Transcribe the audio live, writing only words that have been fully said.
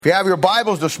If you have your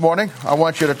Bibles this morning, I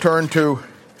want you to turn to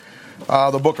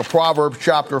the book of Proverbs,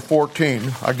 chapter 14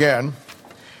 again.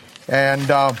 And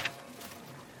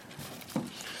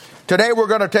today we're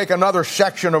going to take another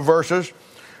section of verses.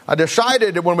 I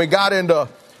decided that when we got into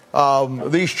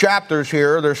these chapters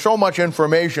here, there's so much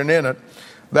information in it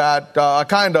that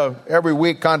I every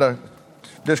week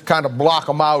just block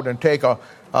them out and take 4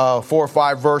 or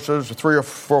 5 verses, 3 or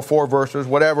 4 verses,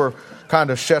 whatever kind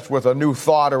of sets with a new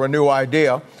thought or a new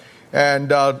idea, and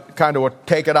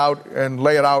take it out and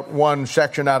lay it out one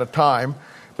section at a time.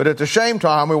 But at the same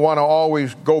time, we want to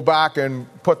always go back and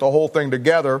put the whole thing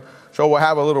together, so we'll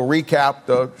have a little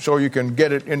recap so you can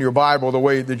get it in your Bible the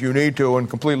way that you need to and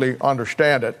completely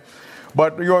understand it.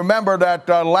 But you remember that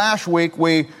last week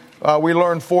we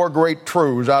learned 4 great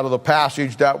truths out of the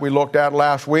passage that we looked at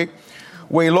last week.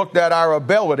 We looked at our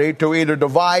ability to either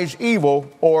devise evil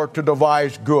or to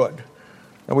devise good.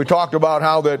 And we talked about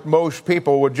how that most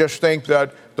people would just think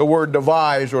that the word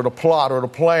devise or to plot or to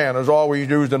plan is always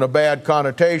used in a bad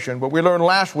connotation. But we learned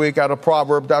last week out of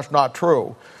Proverbs that's not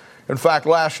true. In fact,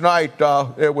 last night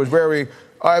it was very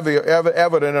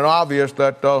evident and obvious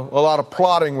that a lot of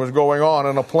plotting was going on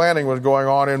and the planning was going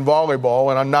on in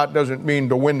volleyball, and that doesn't mean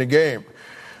to win the game.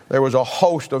 There was a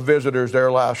host of visitors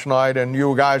there last night, and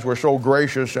you guys were so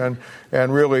gracious and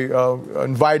really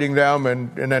inviting them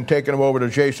and then taking them over to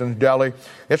Jason's Deli.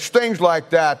 It's things like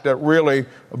that that really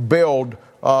build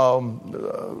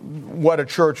what a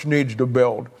church needs to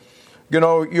build. You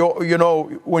know,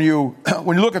 when you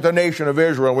look at the nation of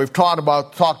Israel, we've talked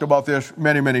about this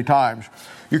many times.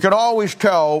 You can always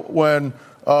tell when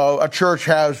a church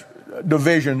has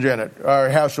divisions in it or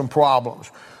has some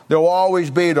problems. There will always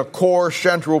be the core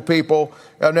central people,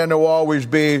 and then there will always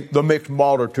be the mixed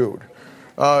multitude.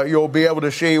 You'll be able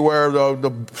to see where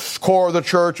the core of the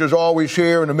church is always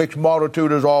here and the mixed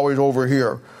multitude is always over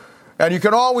here. And you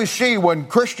can always see when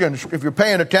Christians, if you're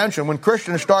paying attention, when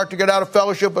Christians start to get out of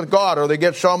fellowship with God or they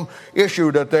get some issue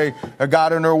that they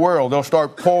got in their world, they'll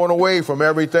start pulling away from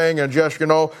everything and just,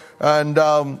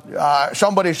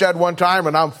 somebody said one time,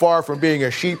 and I'm far from being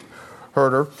a sheep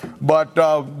herder, but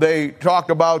they talked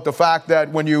about the fact that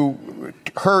when you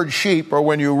herd sheep or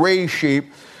when you raise sheep,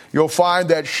 you'll find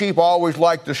that sheep always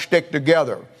like to stick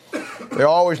together. They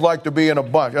always like to be in a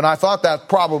bunch. And I thought that's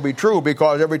probably true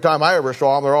because every time I ever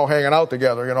saw them, they're all hanging out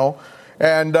together,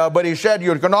 And but he said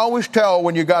you can always tell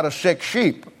when you got a sick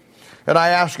sheep. And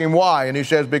I asked him why, and he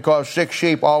says because sick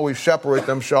sheep always separate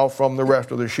themselves from the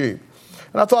rest of the sheep.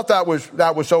 And I thought that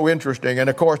was so interesting. And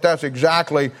of course, that's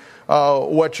exactly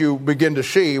what you begin to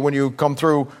see when you come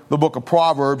through the book of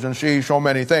Proverbs and see so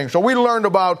many things. So we learned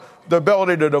about the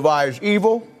ability to devise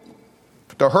evil,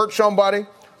 to hurt somebody,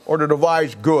 or to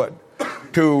devise good,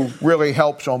 to really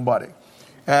help somebody.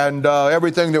 And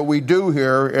everything that we do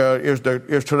here is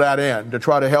to that end, to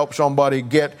try to help somebody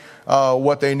get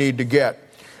what they need to get.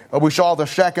 We saw the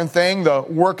second thing, the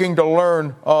working to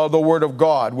learn the Word of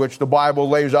God, which the Bible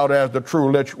lays out as the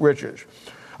true riches.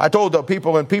 I told the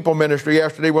people in people ministry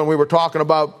yesterday when we were talking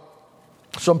about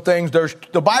some things,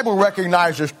 the Bible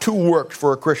recognizes 2 works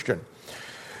for a Christian.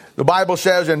 The Bible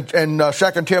says in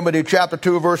 2 Timothy chapter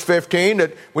 2, verse 15,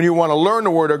 that when you want to learn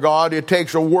the Word of God, it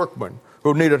takes a workman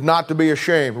who needeth not to be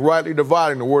ashamed, rightly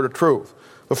dividing the Word of truth.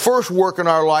 The first work in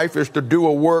our life is to do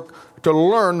a work to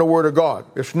learn the Word of God.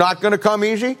 It's not going to come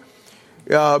easy.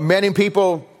 Many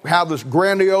people have this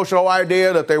grandiose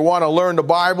idea that they want to learn the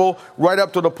Bible right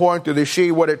up to the point that they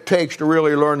see what it takes to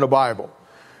really learn the Bible.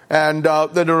 And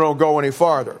then they don't go any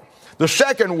farther. The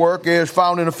second work is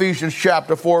found in Ephesians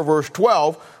chapter 4, verse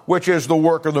 12, which is the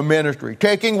work of the ministry.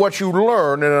 Taking what you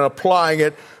learn and applying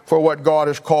it for what God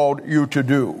has called you to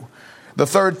do. The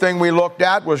third thing we looked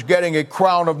at was getting a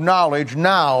crown of knowledge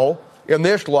now in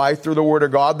this life through the Word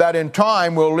of God that in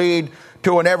time will lead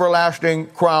to an everlasting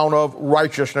crown of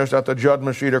righteousness at the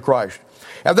judgment seat of Christ.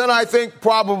 And then I think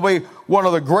probably one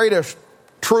of the greatest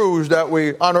truths that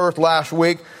we unearthed last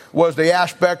week was the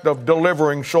aspect of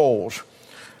delivering souls.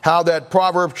 How that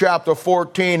Proverbs chapter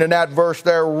 14 and that verse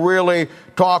there really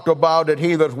talked about that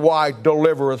he that's wise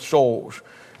delivereth souls.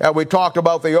 And we talked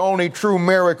about the only true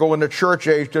miracle in the church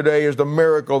age today is the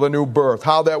miracle of the new birth.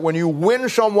 How that when you win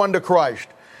someone to Christ,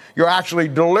 you're actually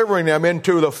delivering them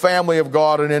into the family of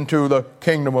God and into the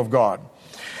kingdom of God.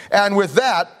 And with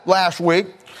that, last week,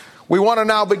 we want to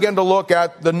now begin to look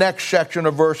at the next section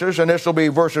of verses, and this will be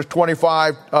verses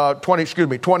 26,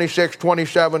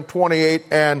 27, 28,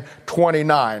 and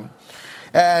 29.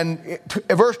 And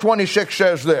verse 26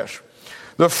 says this,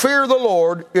 "The fear of the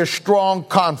Lord is strong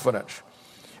confidence,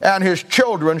 and his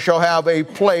children shall have a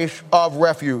place of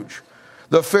refuge.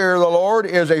 The fear of the Lord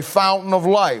is a fountain of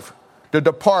life to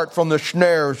depart from the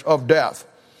snares of death.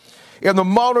 In the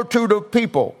multitude of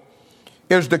people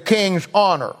is the king's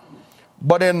honor,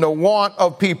 but in the want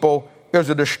of people is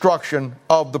the destruction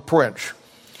of the prince.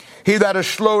 He that is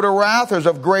slow to wrath is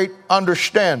of great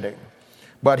understanding,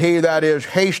 but he that is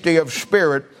hasty of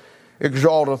spirit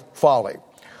exalteth folly.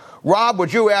 Rob,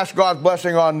 would you ask God's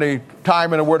blessing on the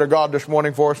time and the Word of God this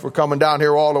morning for us? We're coming down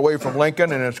here all the way from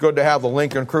Lincoln, and it's good to have the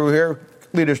Lincoln crew here.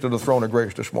 Lead us to the throne of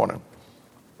grace this morning.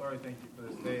 Lord, thank you for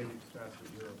this day. We just ask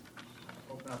that you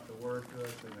open up the Word to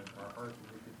us and that our hearts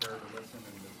will be prepared to listen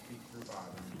and to speak through God.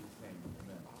 In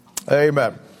Jesus' name, amen.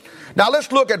 Amen. Now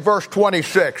let's look at verse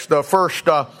 26, the first,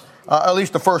 at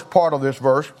least the first part of this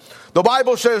verse. The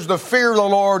Bible says the fear of the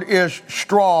Lord is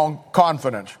strong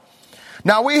confidence.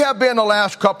 Now, we have been the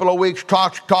last couple of weeks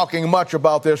talking much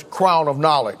about this crown of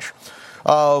knowledge,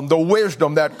 the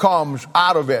wisdom that comes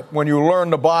out of it when you learn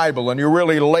the Bible and you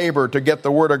really labor to get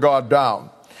the Word of God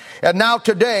down. And now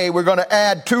today, we're going to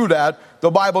add to that, the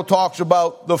Bible talks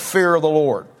about the fear of the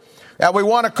Lord. And we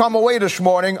want to come away this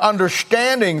morning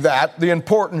understanding that, the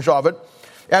importance of it,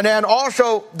 and then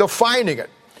also defining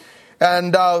it.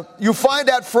 And you find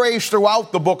that phrase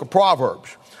throughout the book of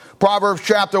Proverbs. Proverbs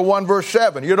chapter 1, verse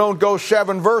 7. You don't go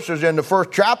 7 verses in the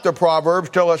first chapter of Proverbs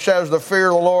till it says the fear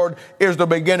of the Lord is the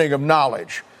beginning of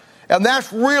knowledge. And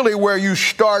that's really where you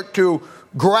start to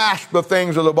grasp the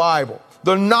things of the Bible,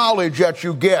 the knowledge that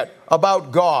you get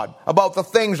about God, about the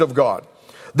things of God.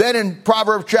 Then in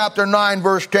Proverbs chapter 9,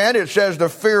 verse 10, it says the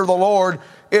fear of the Lord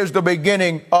is the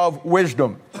beginning of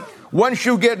wisdom. Once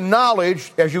you get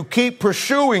knowledge, as you keep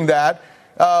pursuing that,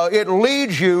 it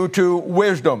leads you to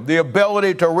wisdom, the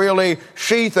ability to really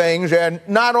see things and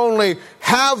not only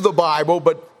have the Bible,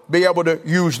 but be able to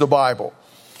use the Bible.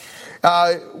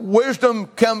 Wisdom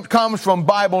comes from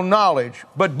Bible knowledge,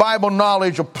 but Bible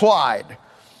knowledge applied.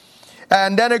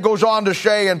 And then it goes on to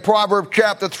say in Proverbs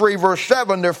chapter 3, verse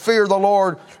 7, the fear of the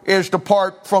Lord is to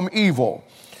depart from evil.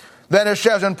 Then it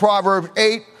says in Proverbs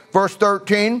 8, verse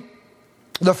 13,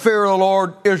 the fear of the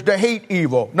Lord is to hate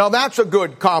evil. Now that's a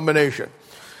good combination.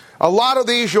 A lot of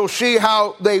these you'll see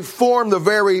how they form the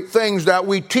very things that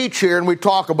we teach here and we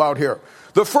talk about here.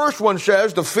 The first one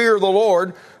says the fear of the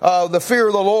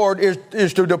Lord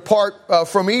is to depart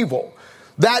from evil.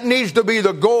 That needs to be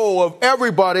the goal of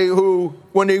everybody who,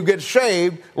 when you get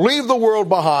saved, leave the world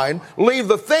behind, leave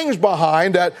the things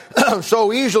behind that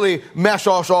so easily mess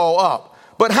us all up.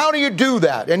 But how do you do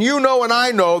that? And you know and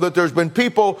I know that there's been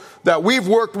people that we've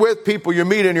worked with, people you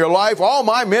meet in your life. All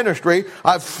my ministry,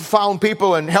 I've found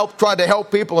people and tried to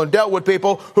help people and dealt with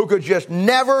people who could just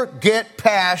never get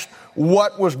past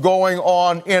what was going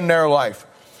on in their life.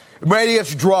 Maybe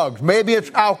it's drugs, maybe it's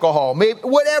alcohol, maybe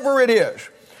whatever it is.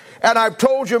 And I've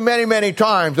told you many, many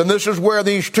times, and this is where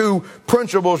these two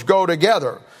principles go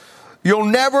together. You'll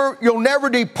never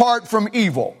depart from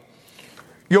evil.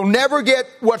 You'll never get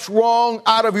what's wrong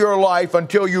out of your life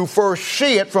until you first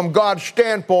see it from God's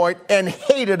standpoint and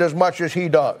hate it as much as He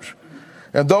does.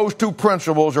 And those two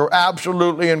principles are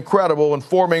absolutely incredible in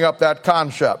forming up that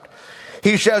concept.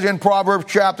 He says in Proverbs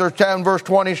chapter 10, verse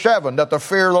 27, that the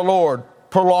fear of the Lord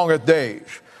prolongeth days.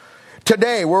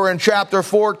 Today, we're in chapter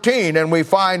 14, and we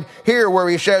find here where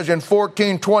he says in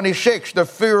 14:26, the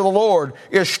fear of the Lord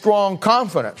is strong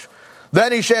confidence.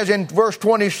 Then he says in verse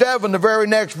 27, the very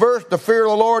next verse, the fear of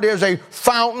the Lord is a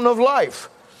fountain of life.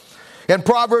 In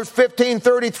Proverbs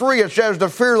 15:33, it says the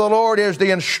fear of the Lord is the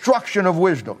instruction of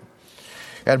wisdom.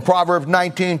 In Proverbs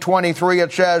 19:23,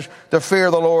 it says the fear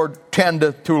of the Lord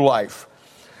tendeth to life.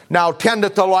 Now,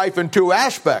 tendeth to life in two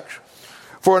aspects.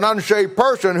 For an unsaved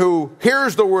person who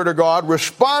hears the Word of God,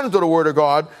 responds to the Word of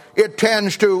God, it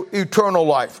tends to eternal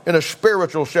life in a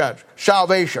spiritual sense,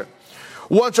 salvation.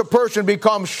 Once a person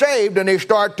becomes saved and they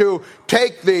start to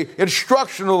take the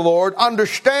instruction of the Lord,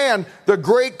 understand the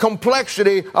great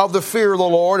complexity of the fear of the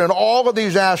Lord and all of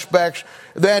these aspects,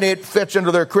 then it fits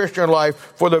into their Christian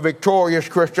life for the victorious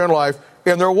Christian life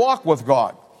in their walk with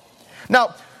God.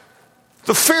 Now,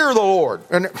 the fear of the Lord,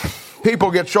 and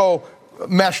people get so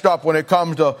messed up when it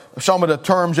comes to some of the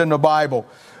terms in the Bible.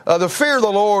 The fear of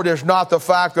the Lord is not the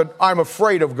fact that I'm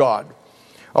afraid of God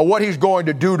or what He's going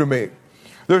to do to me.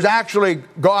 There's actually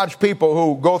God's people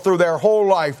who go through their whole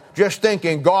life just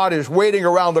thinking God is waiting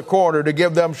around the corner to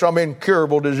give them some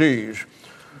incurable disease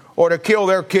or to kill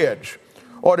their kids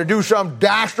or to do some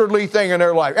dastardly thing in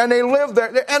their life. And they live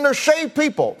there, and they're saved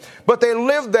people, but they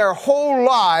live their whole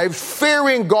lives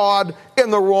fearing God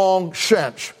in the wrong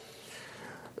sense.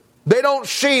 They don't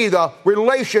see the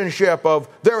relationship of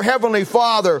their Heavenly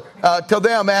Father to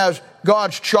them as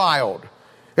God's child,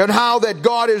 and how that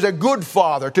God is a good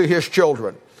father to His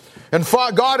children. And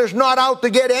God is not out to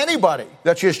get anybody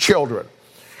that's his children.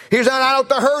 He's not out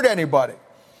to hurt anybody.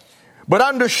 But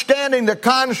understanding the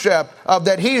concept of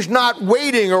that he's not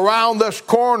waiting around this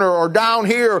corner or down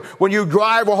here when you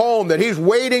drive home, that he's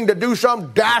waiting to do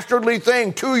some dastardly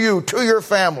thing to you, to your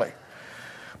family.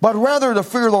 But rather the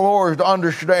fear of the Lord is to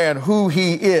understand who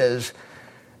he is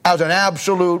as an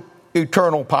absolute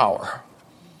eternal power.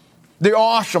 The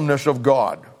awesomeness of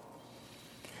God.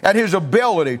 And his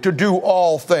ability to do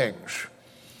all things.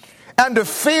 And to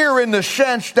fear in the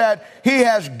sense that he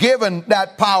has given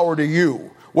that power to you.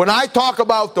 When I talk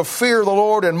about the fear of the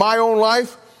Lord in my own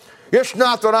life, it's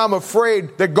not that I'm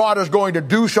afraid that God is going to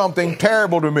do something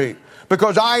terrible to me.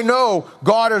 Because I know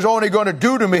God is only going to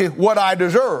do to me what I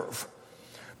deserve.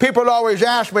 People always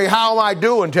ask me, how am I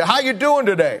doing? How you doing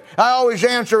today? I always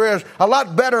answer is, a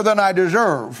lot better than I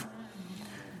deserve.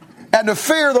 And the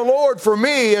fear of the Lord for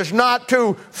me is not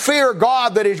to fear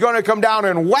God that he's going to come down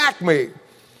and whack me.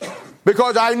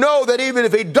 Because I know that even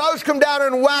if he does come down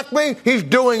and whack me, he's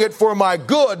doing it for my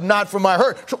good, not for my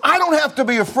hurt. So I don't have to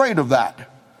be afraid of that.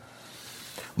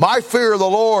 My fear of the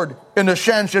Lord, in a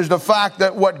sense, is the fact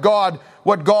that what God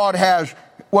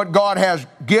has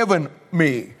given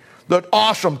me, that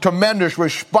awesome, tremendous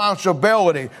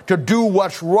responsibility to do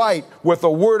what's right with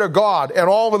the Word of God and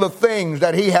all of the things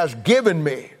that he has given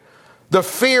me. The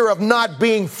fear of not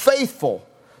being faithful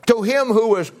to him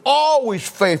who is always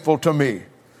faithful to me.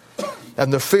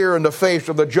 And the fear in the face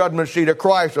of the judgment seat of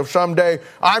Christ of someday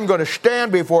I'm going to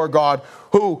stand before God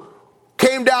who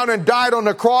came down and died on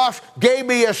the cross, gave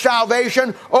me his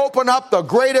salvation, opened up the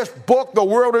greatest book the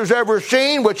world has ever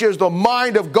seen, which is the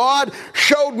mind of God,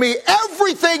 showed me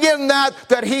everything in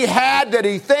that he had, that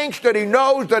he thinks, that he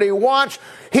knows, that he wants.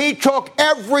 He took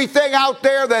everything out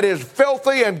there that is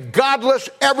filthy and godless,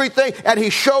 everything, and he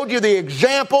showed you the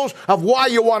examples of why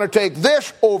you want to take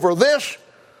this over this.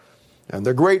 And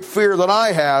the great fear that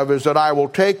I have is that I will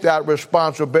take that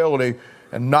responsibility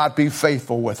and not be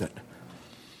faithful with it.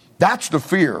 That's the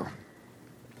fear.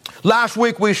 Last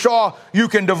week we saw you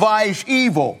can devise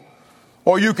evil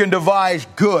or you can devise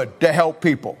good to help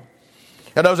people.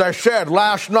 And as I said,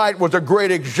 last night was a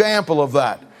great example of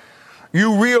that.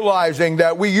 You realizing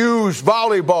that we use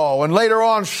volleyball and later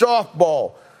on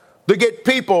softball to get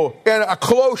people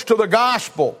close to the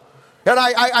gospel. And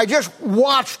I just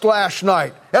watched last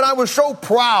night, and I was so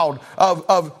proud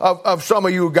of some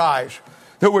of you guys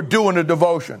who were doing the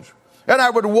devotions. And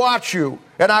I would watch you,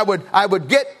 and I would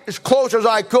get as close as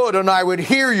I could, and I would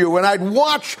hear you, and I'd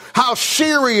watch how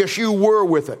serious you were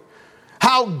with it,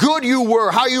 how good you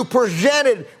were, how you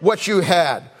presented what you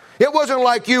had. It wasn't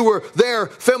like you were there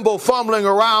fumbling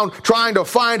around trying to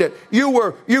find it.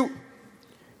 You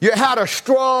had a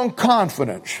strong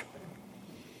confidence.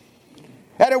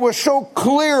 And it was so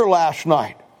clear last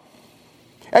night.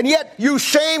 And yet, you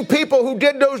same people who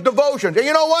did those devotions. And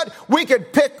you know what? We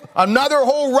could pick another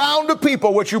whole round of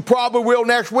people, which you probably will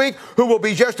next week, who will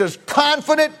be just as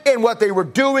confident in what they were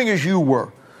doing as you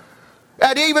were.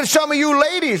 And even some of you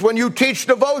ladies, when you teach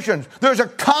devotions, there's a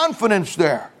confidence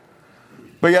there.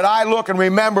 But yet I look and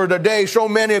remember the day so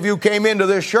many of you came into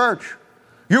this church.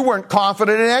 You weren't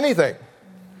confident in anything.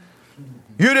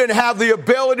 You didn't have the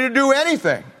ability to do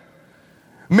anything.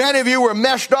 Many of you were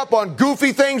messed up on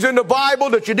goofy things in the Bible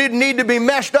that you didn't need to be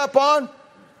messed up on.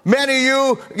 Many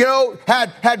of you,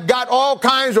 had got all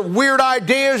kinds of weird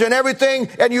ideas and everything,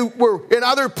 and you were in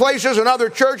other places and other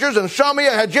churches, and some of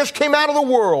you had just came out of the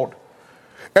world.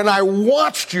 And I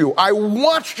watched you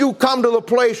come to the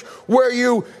place where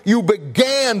you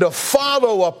began to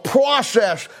follow a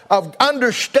process of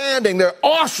understanding their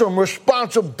awesome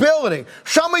responsibility.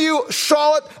 Some of you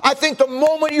saw it, I think, the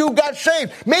moment you got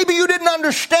saved. Maybe you didn't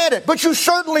understand it, but you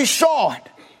certainly saw it.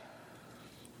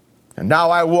 And now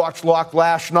I watched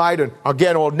last night and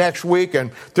again next week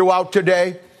and throughout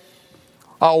today.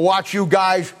 I'll watch you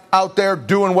guys out there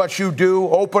doing what you do,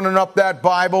 opening up that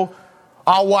Bible.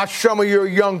 I'll watch some of your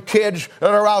young kids that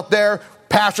are out there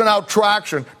passing out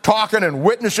tracts and talking and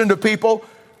witnessing to people.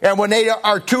 And when they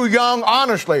are too young,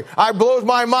 honestly, it blows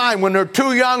my mind when they're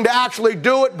too young to actually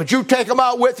do it, but you take them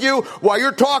out with you while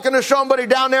you're talking to somebody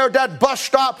down there at that bus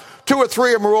stop. 2 or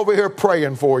 3 of them are over here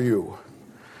praying for you.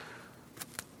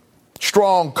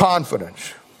 Strong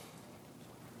confidence.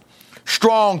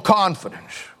 Strong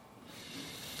confidence.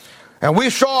 And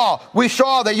we saw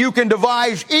that you can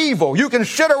devise evil. You can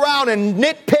sit around and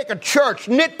nitpick a church,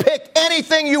 nitpick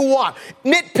anything you want,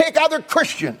 nitpick other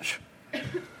Christians.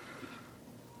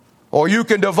 Or you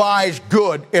can devise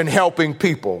good in helping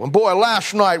people. And boy,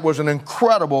 last night was an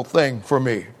incredible thing for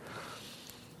me.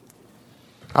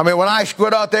 I mean, when I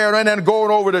stood out there and then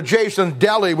going over to Jason's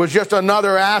Deli was just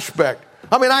another aspect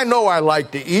I mean, I know I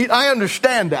like to eat. I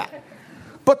understand that.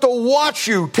 But to watch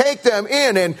you take them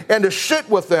in and to sit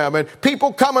with them and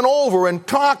people coming over and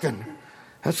talking,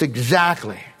 that's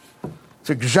exactly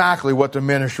what the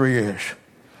ministry is.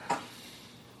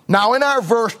 Now, in our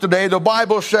verse today, the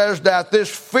Bible says that this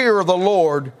fear of the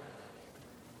Lord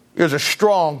is a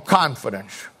strong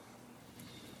confidence.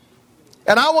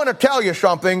 And I want to tell you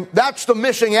something, that's the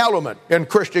missing element in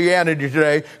Christianity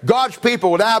today. God's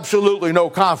people with absolutely no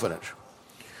confidence.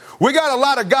 We got a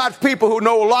lot of God's people who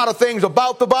know a lot of things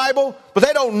about the Bible, but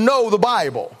they don't know the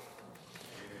Bible.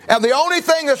 And the only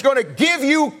thing that's going to give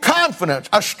you confidence,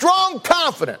 a strong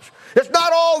confidence, it's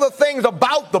not all the things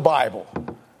about the Bible.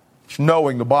 It's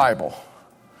knowing the Bible.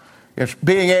 It's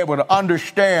being able to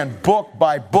understand book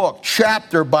by book,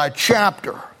 chapter by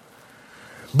chapter.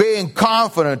 Being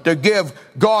confident to give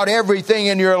God everything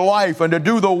in your life and to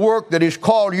do the work that He's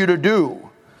called you to do.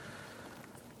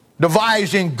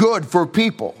 Devising good for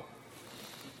people.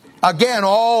 Again,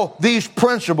 all these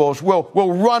principles will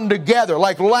run together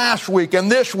like last week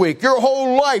and this week. Your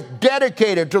whole life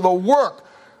dedicated to the work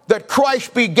that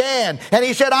Christ began. And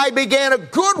He said, I began a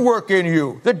good work in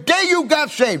you the day you got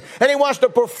saved. And He wants to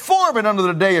perform it unto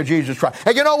the day of Jesus Christ.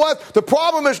 And you know what? The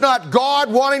problem is not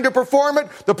God wanting to perform it.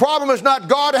 The problem is not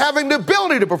God having the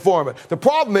ability to perform it. The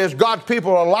problem is God's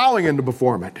people are allowing Him to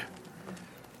perform it.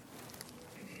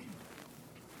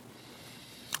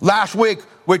 Last week,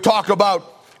 we talked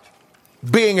about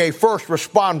being a first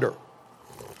responder.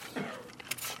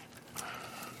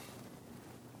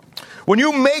 When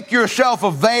you make yourself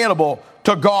available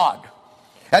to God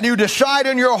and you decide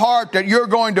in your heart that you're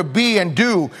going to be and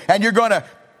do and you're going to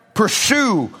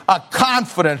pursue a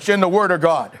confidence in the Word of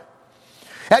God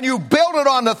and you build it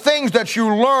on the things that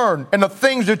you learn and the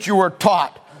things that you were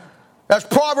taught. As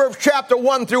Proverbs chapter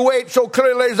 1 through 8 so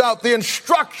clearly lays out the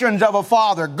instructions of a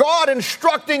father. God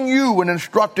instructing you and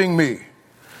instructing me.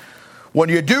 When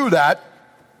you do that,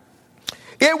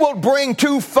 it will bring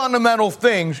two fundamental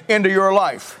things into your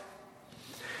life.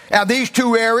 And these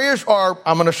two areas are,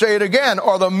 I'm going to say it again,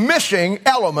 are the missing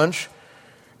elements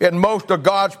in most of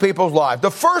God's people's lives.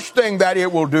 The first thing that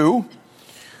it will do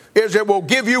is it will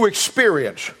give you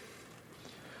experience.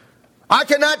 I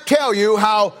cannot tell you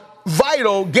how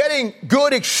vital getting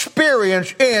good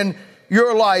experience in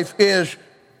your life is,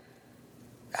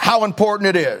 how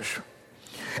important it is.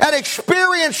 And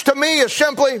experience to me is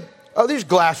simply, are these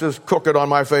glasses crooked on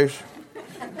my face?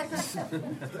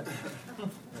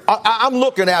 I'm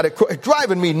looking at it, it's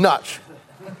driving me nuts.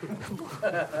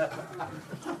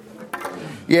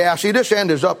 Yeah, see, this end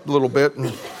is up a little bit,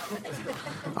 and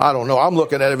I don't know. I'm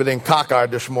looking at everything cockeyed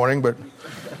this morning, but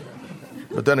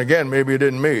then again, maybe it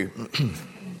isn't me.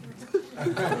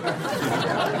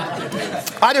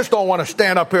 I just don't want to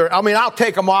stand up here. I mean, I'll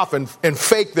take them off and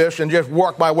fake this and just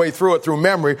work my way through it through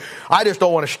memory. I just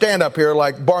don't want to stand up here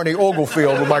like Barney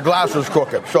Oglesfield with my glasses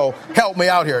crooked. So help me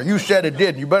out here. You said it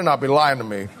did. You better not be lying to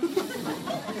me.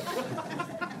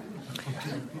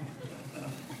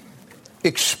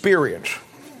 Experience.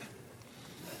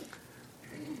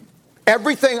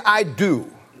 Everything I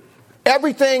do,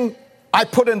 everything I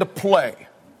put into play,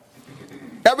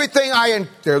 everything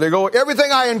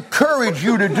I encourage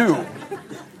you to do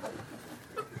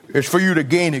is for you to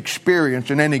gain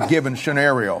experience in any given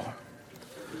scenario.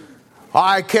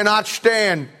 I cannot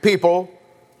stand people,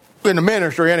 in the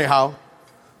ministry anyhow,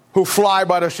 who fly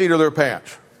by the seat of their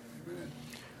pants.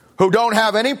 Who don't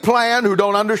have any plan, who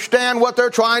don't understand what they're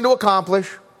trying to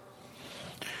accomplish.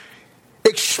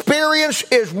 Experience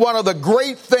is one of the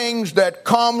great things that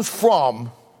comes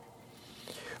from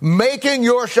making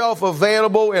yourself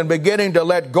available and beginning to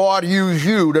let God use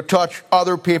you to touch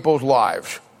other people's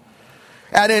lives.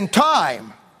 And in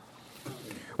time,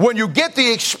 when you get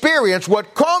the experience,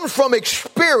 what comes from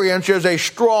experience is a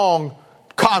strong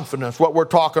confidence, what we're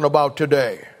talking about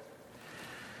today.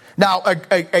 Now,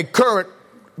 a current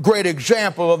great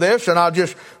example of this, and I'll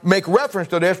just make reference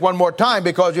to this one more time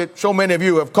because so many of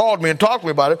you have called me and talked to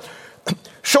me about it.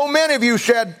 So many of you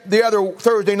said the other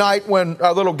Thursday night when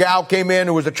a little gal came in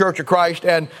who was the Church of Christ,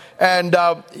 and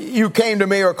you came to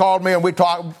me or called me and we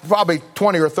talked, probably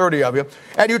 20 or 30 of you,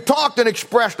 and you talked and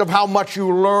expressed of how much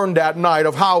you learned that night,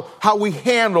 of how we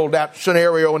handled that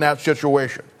scenario and that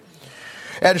situation.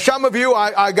 And some of you,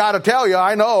 I got to tell you,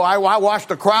 I know, I watched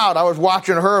the crowd. I was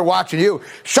watching her, watching you.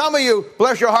 Some of you,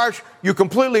 bless your hearts, you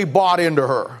completely bought into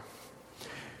her.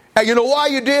 And you know why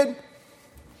you did?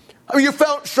 I mean, you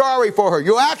felt sorry for her.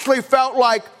 You actually felt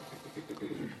like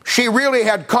she really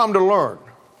had come to learn.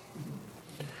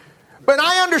 But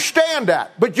I understand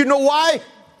that. But you know why?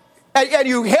 And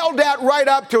you held that right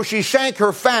up till she sank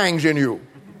her fangs in you.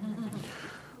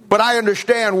 But I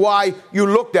understand why you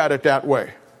looked at it that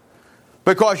way.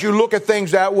 Because you look at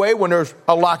things that way when there's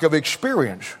a lack of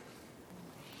experience.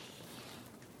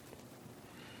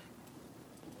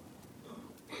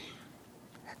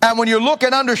 And when you look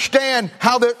and understand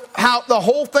how the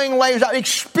whole thing lays out,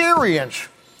 experience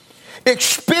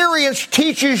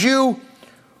teaches you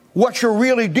what you're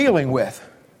really dealing with.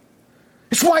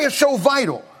 It's why it's so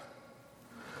vital.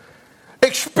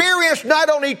 Experience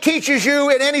not only teaches you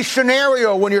in any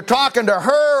scenario when you're talking to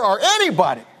her or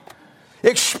anybody.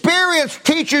 Experience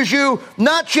teaches you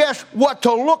not just what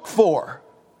to look for,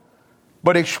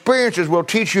 but experiences will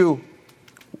teach you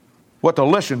what to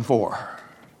listen for.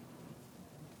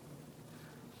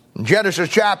 In Genesis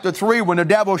chapter 3, when the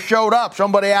devil showed up,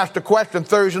 somebody asked a question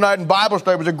Thursday night in Bible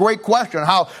study. It was a great question,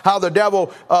 how the devil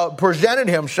presented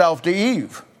himself to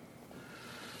Eve.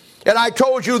 And I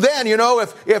told you then,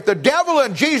 if the devil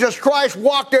and Jesus Christ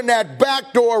walked in that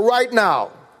back door right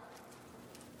now,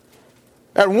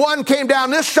 and one came down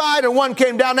this side and one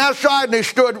came down that side, and they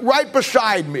stood right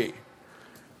beside me,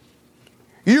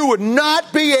 you would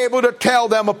not be able to tell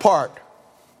them apart.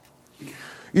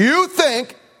 You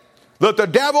think that the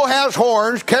devil has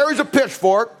horns, carries a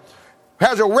pitchfork,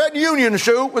 has a red union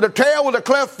suit with a tail with a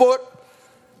cleft foot,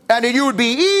 and that you would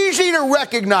be easy to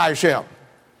recognize him.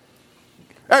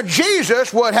 And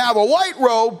Jesus would have a white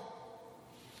robe,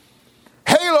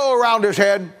 halo around his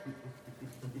head,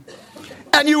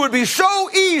 and you would be so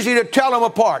easy to tell them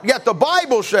apart. Yet the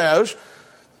Bible says,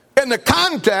 in the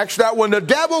context, that when the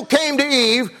devil came to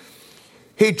Eve,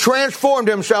 he transformed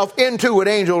himself into an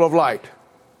angel of light.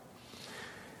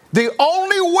 The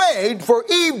only way for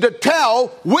Eve to tell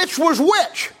which was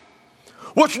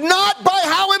not by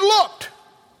how it looked,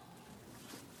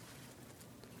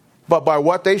 but by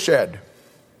what they said.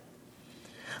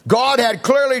 God had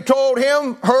clearly told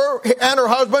him, her, and her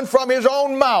husband from his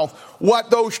own mouth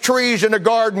what those trees in the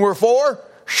garden were for.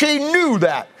 She knew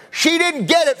that. She didn't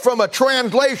get it from a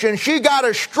translation. She got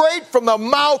it straight from the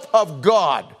mouth of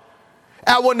God.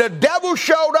 And when the devil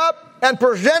showed up and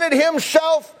presented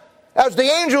himself as the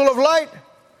angel of light,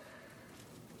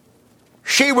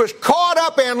 she was caught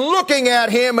up in looking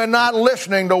at him and not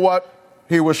listening to what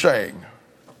he was saying.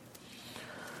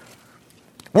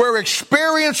 Where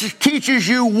experience teaches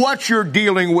you what you're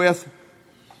dealing with,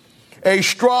 a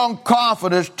strong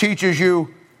confidence teaches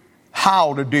you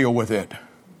how to deal with it.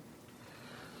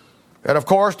 And of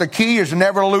course, the key is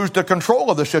never to lose the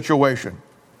control of the situation.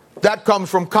 That comes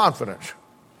from confidence.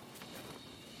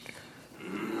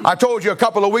 I told you a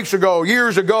couple of weeks ago,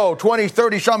 years ago, 20,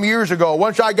 30 some years ago,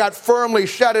 once I got firmly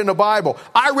set in the Bible,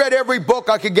 I read every book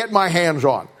I could get my hands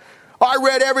on. I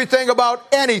read everything about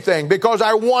anything because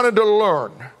I wanted to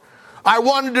learn. I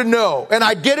wanted to know. And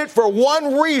I did it for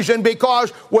one reason, because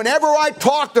whenever I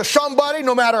talk to somebody,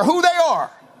 no matter who they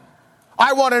are,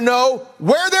 I want to know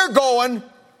where they're going,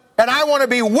 and I want to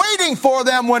be waiting for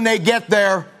them when they get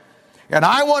there, and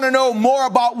I want to know more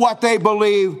about what they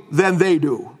believe than they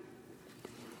do.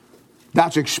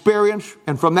 That's experience,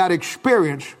 and from that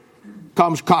experience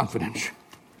comes confidence.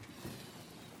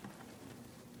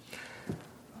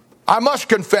 I must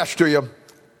confess to you,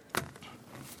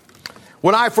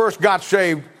 when I first got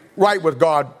saved right with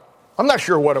God, I'm not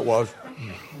sure what it was,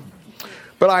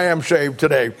 but I am saved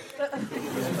today.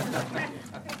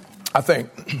 I think.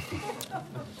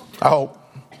 I hope.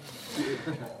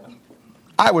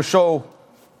 I was so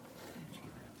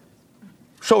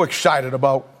excited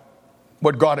about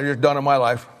what God had just done in my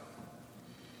life.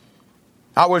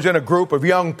 I was in a group of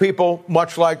young people,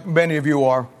 much like many of you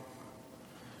are.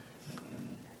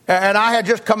 And I had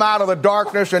just come out of the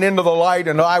darkness and into the light,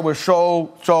 and I was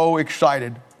so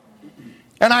excited.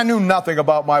 And I knew nothing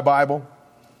about my Bible.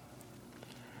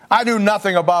 I knew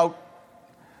nothing about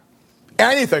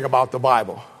anything about the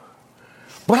Bible.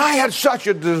 But I had such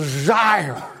a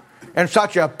desire and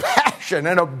such a passion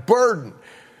and a burden.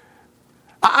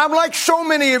 I'm like so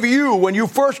many of you when you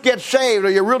first get saved or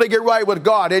you really get right with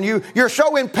God, and you're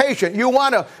so impatient. You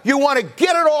want to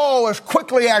get it all as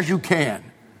quickly as you can.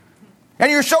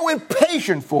 And you're so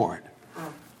impatient for it.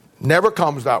 Never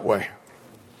comes that way.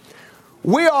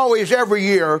 We always, every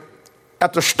year,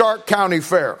 at the Stark County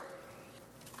Fair,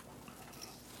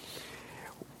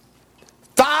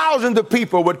 thousands of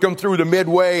people would come through the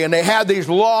Midway, and they had these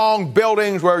long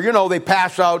buildings where, they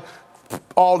pass out,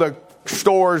 all the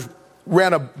stores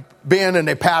rent a bin and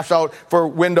they pass out for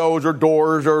windows or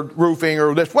doors or roofing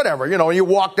or this, whatever, and you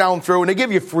walk down through and they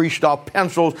give you free stuff,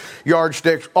 pencils,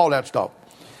 yardsticks, all that stuff.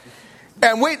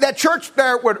 And that church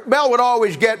there, Mel would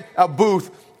always get a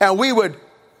booth, and we would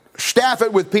staff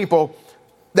it with people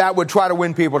that would try to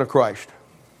win people to Christ.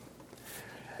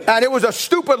 And it was a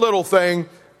stupid little thing,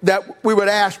 that we would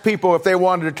ask people if they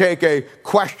wanted to take a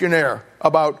questionnaire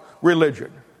about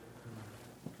religion.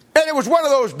 And it was one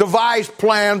of those devised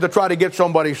plans to try to get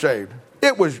somebody saved.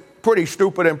 It was pretty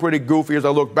stupid and pretty goofy as I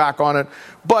look back on it,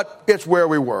 but it's where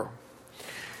we were.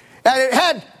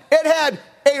 And it had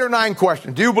 8 or 9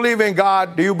 questions. Do you believe in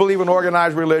God? Do you believe in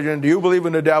organized religion? Do you believe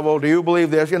in the devil? Do you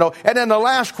believe this? And then the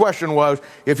last question was,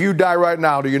 if you die right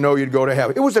now, do you know you'd go to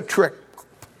heaven? It was a trick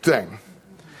thing.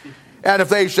 And if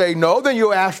they say no, then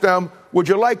you ask them, would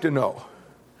you like to know?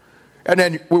 And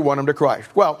then we won them to Christ.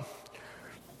 Well,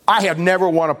 I had never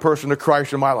won a person to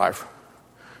Christ in my life.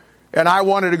 And I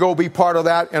wanted to go be part of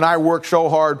that, and I worked so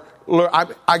hard.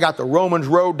 I got the Romans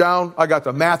Road down. I got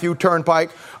the Matthew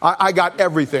Turnpike. I got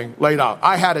everything laid out.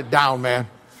 I had it down, man.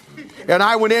 And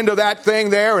I went into that thing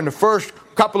there, and the first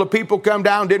couple of people come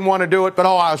down, didn't want to do it, but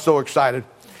I was so excited.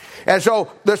 And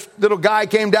so this little guy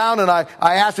came down, and I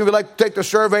asked him if he'd like to take the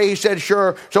survey. He said,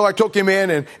 sure. So I took him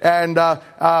in, and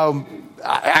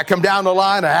I come down the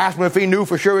line. I asked him if he knew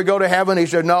for sure we'd go to heaven. He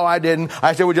said, no, I didn't.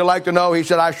 I said, would you like to know? He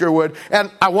said, I sure would.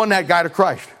 And I won that guy to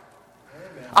Christ.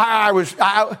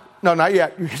 No, not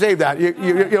yet. You save that. You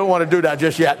don't want to do that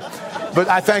just yet. But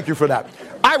I thank you for that.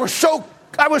 I was so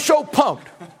pumped.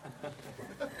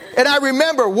 And I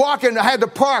remember walking, I had to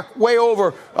park way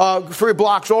over, 3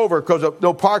 blocks over because of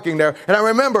no parking there. And I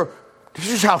remember, this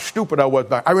is how stupid I was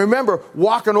back. I remember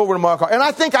walking over to my car. And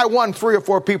I think I won 3 or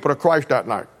 4 people to Christ that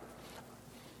night.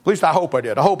 At least I hope I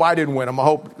did. I hope I didn't win them. I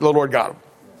hope the Lord got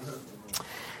them.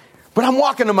 But I'm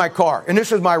walking to my car, and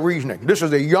this is my reasoning. This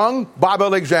is a young Bob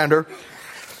Alexander.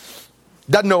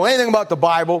 Doesn't know anything about the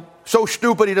Bible. So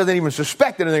stupid he doesn't even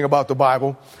suspect anything about the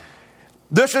Bible.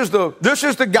 This is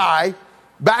the guy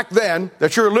back then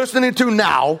that you're listening to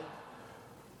now.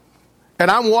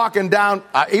 And I'm walking down.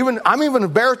 I'm even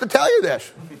embarrassed to tell you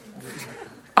this.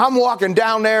 I'm walking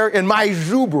down there in my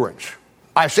exuberance.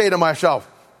 I say to myself,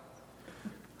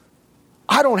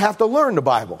 I don't have to learn the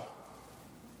Bible.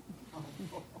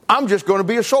 I'm just going to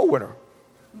be a soul winner.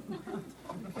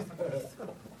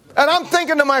 And I'm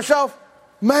thinking to myself,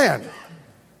 man,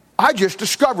 I just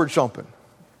discovered something.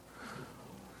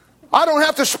 I don't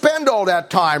have to spend all that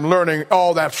time learning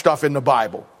all that stuff in the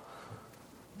Bible.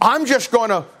 I'm just going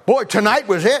to, tonight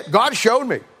was it. God showed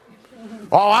me.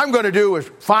 All I'm going to do is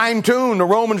fine-tune the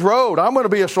Romans Road. I'm going to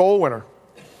be a soul winner.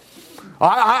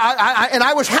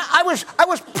 I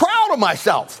was proud of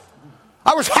myself.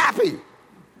 I was happy.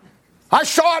 I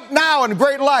saw it now in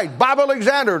great light. Bob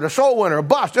Alexander, the soul winner, a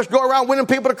bus, just go around winning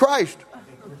people to Christ.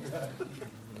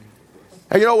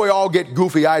 And we all get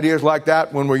goofy ideas like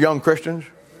that when we're young Christians.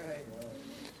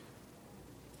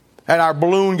 And our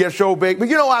balloon gets so big. But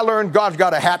I learned God's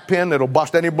got a hat pin that'll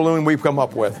bust any balloon we've come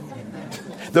up with.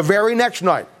 The very next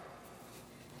night,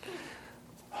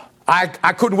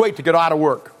 I couldn't wait to get out of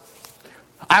work.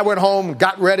 I went home,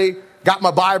 got ready, got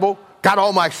my Bible, got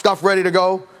all my stuff ready to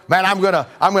go. Man, I'm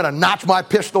gonna notch my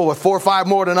pistol with 4 or 5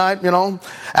 more tonight, And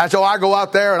so I go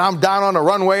out there, and I'm down on the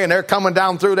runway, and they're coming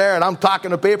down through there, and I'm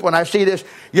talking to people, and I see this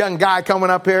young guy coming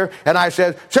up here, and I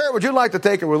said, sir, would you like to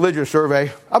take a religious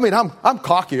survey? I mean, I'm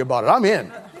cocky about it. I'm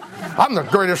in. I'm the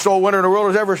greatest soul winner the world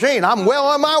has ever seen. I'm well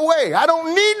on my way. I don't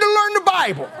need to learn the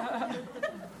Bible.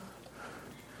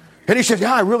 And he said,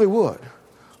 yeah, I really would.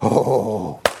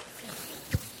 Oh,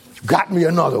 got me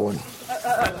another one.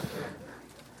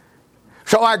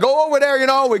 So I go over there,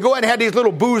 we go ahead and had these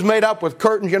little booths made up with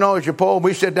curtains, as you pull.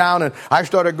 We sit down, and I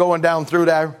started going down through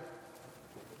there.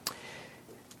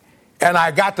 And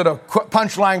I got to the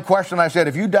punchline question. I said,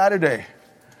 if you die today,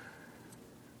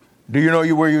 do you know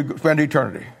where you spend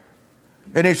eternity?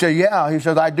 And he said, yeah. He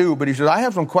says, I do. But he says, I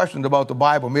have some questions about the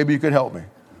Bible. Maybe you could help me.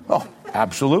 Oh,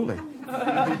 absolutely.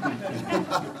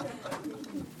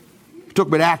 Took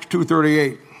me to Acts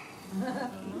 2:38.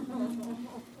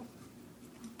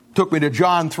 Took me to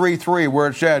John 3:3, where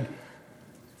it said,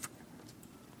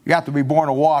 you have to be born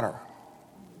of water.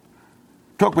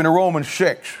 Took me to Romans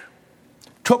 6.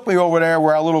 Took me over there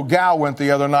where our little gal went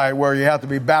the other night, where you have to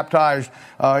be baptized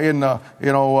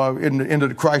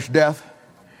into Christ's death.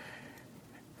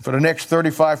 For the next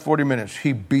 35, 40 minutes,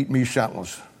 he beat me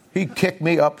senseless. He kicked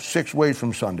me up 6 ways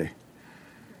from Sunday.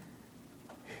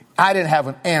 I didn't have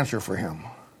an answer for him.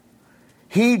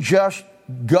 He just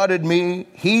gutted me.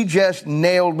 He just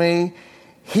nailed me.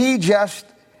 He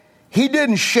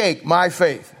didn't shake my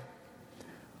faith,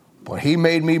 but he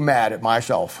made me mad at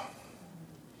myself.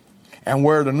 And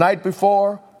where the night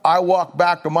before I walked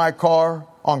back to my car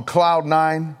on cloud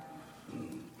 9,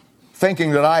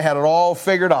 thinking that I had it all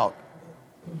figured out,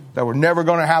 that we're never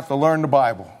going to have to learn the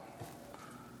Bible,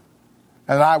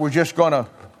 and I was just going to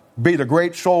be the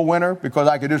great soul winner because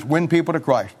I could just win people to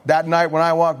Christ. That night when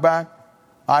I walked back,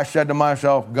 I said to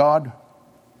myself, God,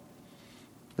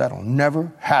 that'll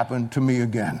never happen to me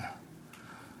again.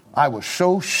 I was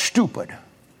so stupid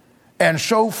and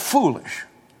so foolish.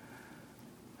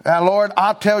 And Lord,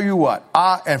 I'll tell you what,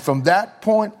 and from that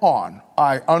point on,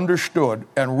 I understood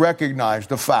and recognized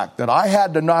the fact that I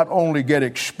had to not only get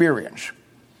experience,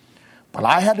 but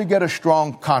I had to get a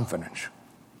strong confidence.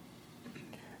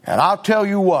 And I'll tell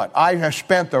you what, I have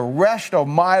spent the rest of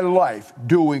my life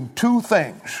doing two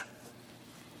things.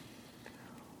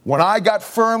 When I got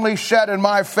firmly set in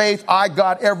my faith, I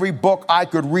got every book I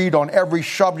could read on every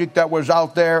subject that was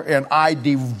out there, and I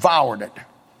devoured it.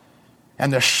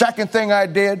 And the second thing I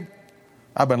did,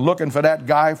 I've been looking for that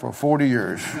guy for 40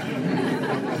 years.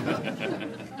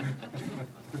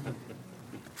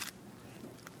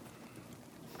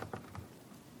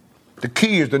 The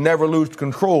key is to never lose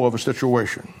control of a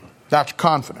situation. That's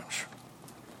confidence.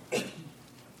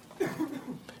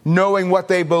 Knowing what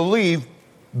they believe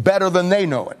better than they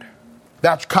know it.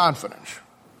 That's confidence.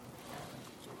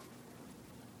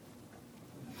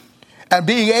 And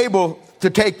being able to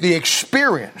take the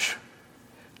experience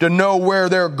to know where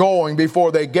they're going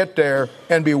before they get there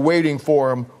and be waiting for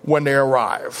them when they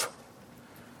arrive.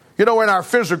 You know, in our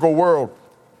physical world,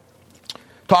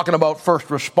 talking about first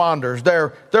responders,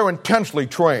 they're intensely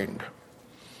trained.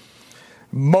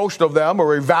 Most of them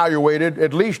are evaluated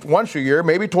at least once a year,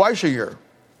 maybe twice a year.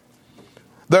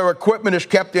 Their equipment is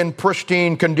kept in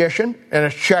pristine condition and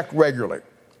is checked regularly.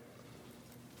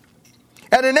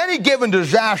 And in any given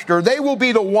disaster, they will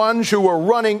be the ones who are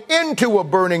running into a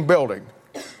burning building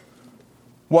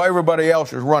while everybody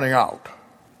else is running out.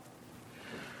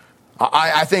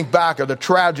 I think back of the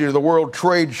tragedy of the World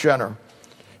Trade Center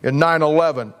in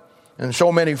 9/11, and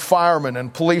so many firemen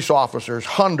and police officers,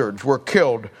 hundreds, were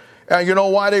killed. And you know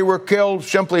why they were killed?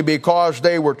 Simply because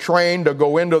they were trained to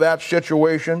go into that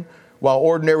situation while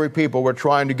ordinary people were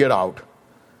trying to get out.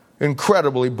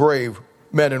 Incredibly brave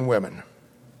men and women.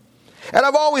 And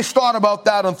I've always thought about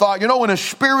that and thought, you know, in a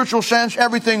spiritual sense,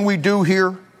 everything we do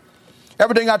here,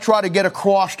 everything I try to get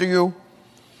across to you,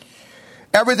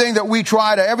 everything we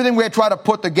try to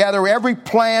put together, every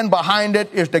plan behind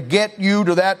it is to get you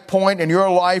to that point in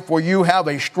your life where you have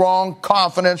a strong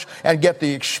confidence and get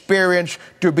the experience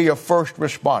to be a first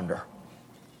responder.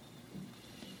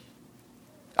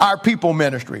 Our people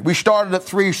ministry, we started at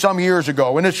 3 some years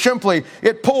ago, and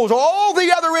it pulls all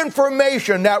the other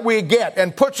information that we get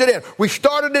and puts it in. We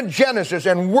started in Genesis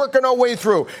and working our way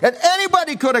through, and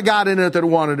anybody could have got in it that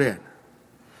wanted in.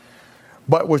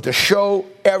 But it was to show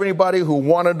everybody who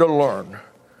wanted to learn,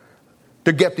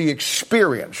 to get the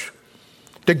experience,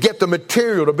 to get the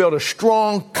material, to build a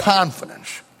strong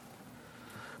confidence.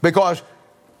 Because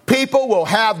people will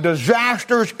have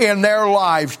disasters in their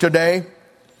lives today.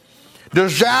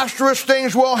 Disastrous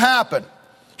things will happen,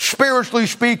 spiritually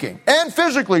speaking and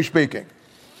physically speaking.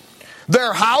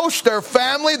 Their house, their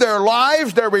family, their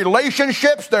lives, their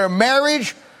relationships, their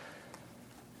marriage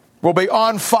will be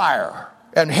on fire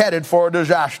and headed for a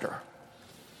disaster.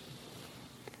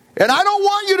 And I don't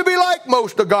want you to be like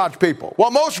most of God's people.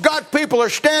 Well, most of God's people are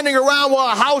standing around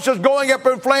while a house is going up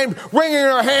in flames, wringing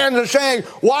their hands and saying,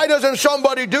 why doesn't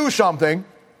somebody do something?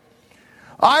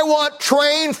 I want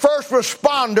trained first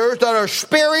responders that are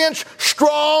experienced,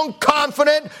 strong,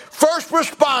 confident first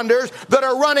responders that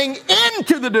are running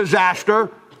into the disaster,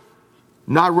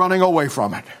 not running away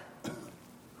from it.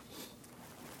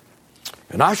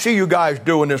 And I see you guys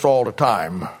doing this all the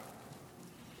time.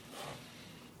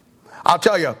 I'll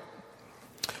tell you,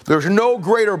 there's no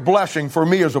greater blessing for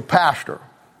me as a pastor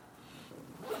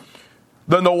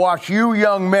than to watch you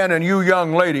young men and you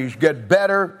young ladies get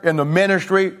better in the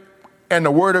ministry and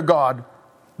the Word of God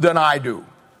than I do.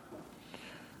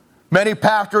 Many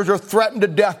pastors are threatened to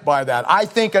death by that. I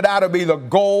think it ought to be the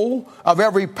goal of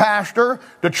every pastor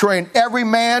to train every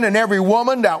man and every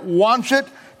woman that wants it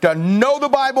to know the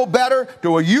Bible better,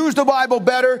 to use the Bible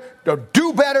better, to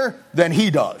do better than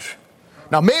he does.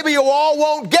 Now, maybe you all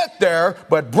won't get there,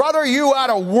 but brother, you ought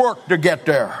to work to get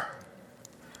there.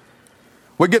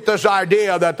 We get this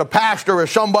idea that the pastor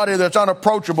is somebody that's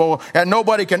unapproachable and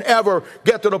nobody can ever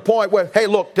get to the point where, hey,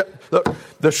 look,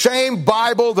 the same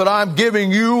Bible that I'm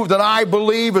giving you that I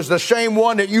believe is the same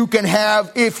one that you can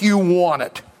have if you want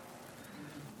it.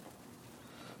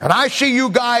 And I see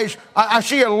you guys, I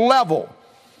see a level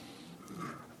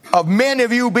of many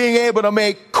of you being able to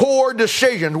make core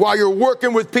decisions while you're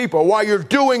working with people, while you're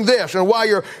doing this, and while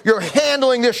you're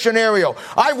handling this scenario.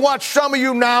 I've watched some of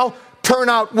you now turn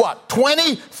out,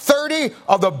 20, 30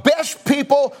 of the best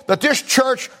people that this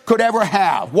church could ever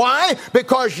have. Why?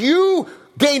 Because you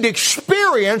gained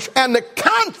experience and the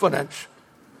confidence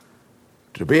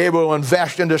to be able to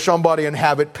invest into somebody and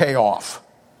have it pay off.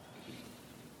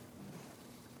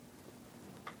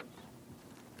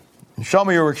 And some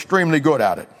of you are extremely good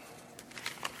at it.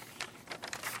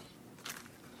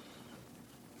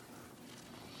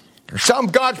 Some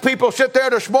God's people sit there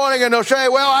this morning and they'll say,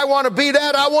 well, I want to be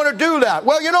that, I want to do that.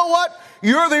 Well, you know what?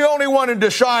 You're the only one who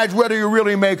decides whether you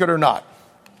really make it or not.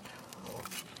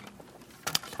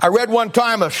 I read one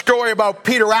time a story about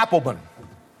Peter Appleman.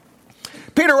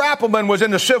 Peter Appleman was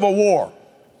in the Civil War.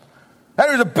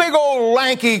 He was a big old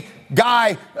lanky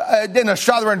guy in the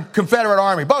Southern Confederate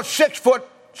Army, about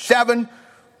 6'7".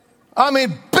 I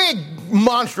mean, big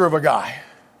monster of a guy.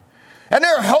 And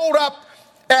they're holed up,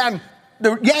 and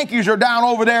the Yankees are down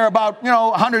over there about,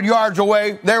 100 yards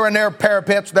away. They're in their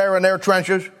parapets. They're in their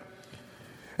trenches.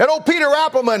 And old Peter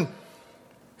Appleman,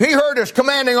 he heard his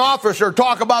commanding officer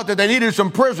talk about that they needed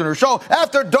some prisoners. So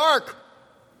after dark,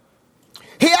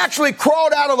 he actually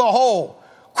crawled out of the hole,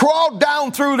 crawled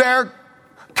down through there,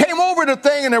 came over the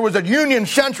thing, and there was a Union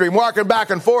sentry walking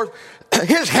back and forth.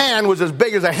 His hand was as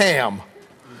big as a ham.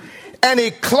 And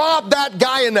he clobbed that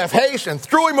guy in the face and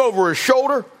threw him over his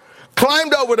shoulder,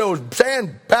 climbed over those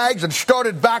sandbags and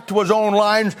started back to his own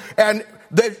lines. And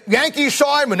the Yankees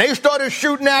saw him and they started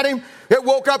shooting at him. It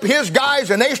woke up his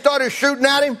guys and they started shooting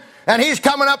at him. And he's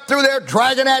coming up through there,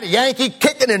 dragging that Yankee,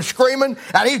 kicking and screaming.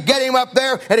 And he's getting him up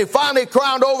there. And he finally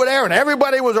climbed over there and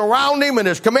everybody was around him and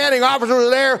his commanding officer was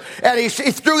there. And he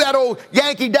threw that old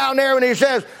Yankee down there and he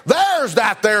says, there's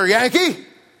that there Yankee.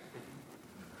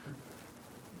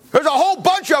 There's a whole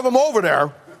bunch of them over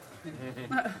there.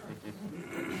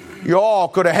 You all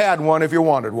could have had one if you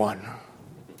wanted one.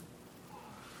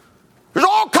 There's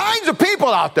all kinds of people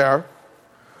out there.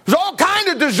 There's all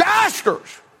kinds of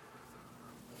disasters.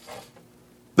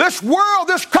 This world,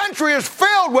 this country is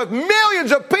filled with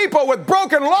millions of people with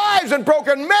broken lives and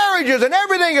broken marriages, and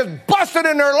everything is busted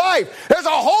in their life. There's a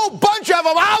whole bunch of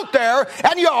them out there,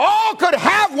 and you all could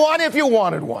have one if you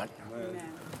wanted one.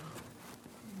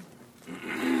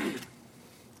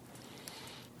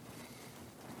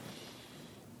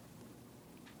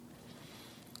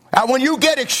 And when you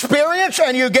get experience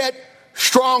and you get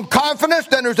strong confidence,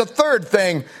 then there's a third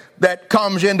thing that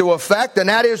comes into effect, and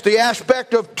that is the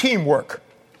aspect of teamwork.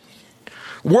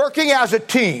 Working as a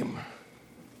team.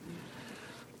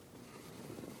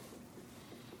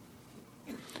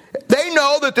 They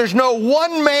know that there's no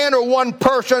one man or one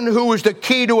person who is the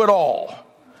key to it all.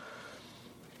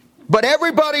 But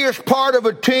everybody is part of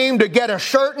a team to get a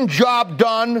certain job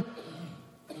done,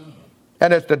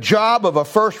 and it's the job of a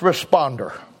first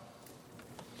responder.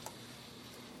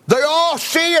 They all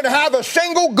see and have a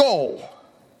single goal.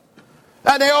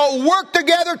 And they all work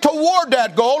together toward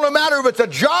that goal, no matter if it's a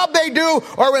job they do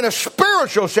or in a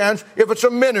spiritual sense, if it's a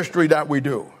ministry that we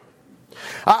do.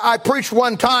 I preached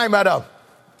one time at a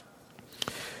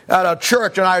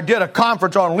church, and I did a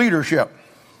conference on leadership.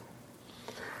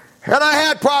 And I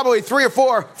had probably 300 or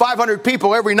 400, 500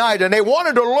 people every night, and they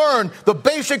wanted to learn the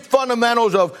basic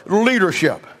fundamentals of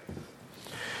leadership.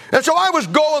 And so I was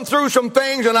going through some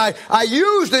things, and I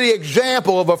used the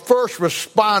example of a first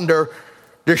responder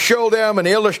to show them and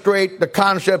illustrate the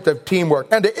concept of teamwork.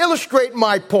 And to illustrate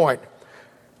my point,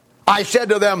 I said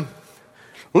to them,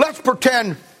 let's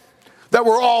pretend that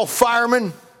we're all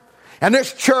firemen, and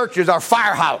this church is our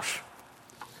firehouse.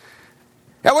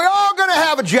 And we're all going to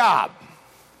have a job.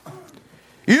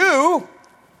 You,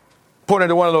 pointing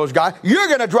to one of those guys, you're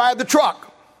going to drive the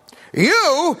truck.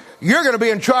 You're going to be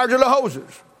in charge of the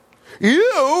hoses.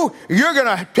 You're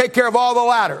going to take care of all the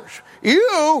ladders.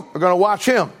 You are going to watch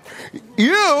him.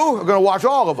 You are going to watch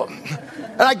all of them.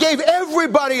 And I gave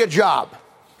everybody a job.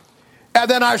 And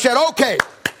then I said, okay,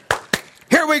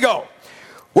 here we go.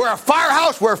 We're a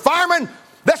firehouse. We're firemen.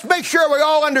 Let's make sure we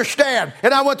all understand.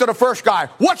 And I went to the first guy.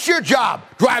 What's your job?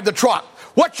 Drive the truck.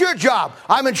 What's your job?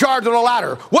 I'm in charge of the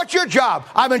ladder. What's your job?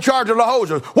 I'm in charge of the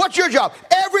hoses. What's your job?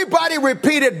 Everybody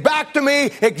repeated back to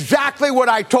me exactly what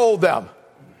I told them.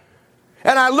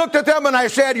 And I looked at them and I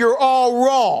said, you're all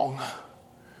wrong.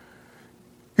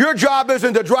 Your job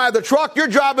isn't to drive the truck. Your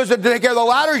job isn't to take care of the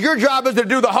ladders. Your job is to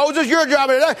do the hoses. Your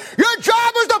job is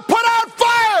to put out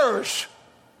fires.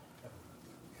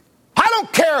 I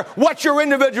don't care what your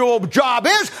individual job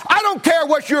is. I don't care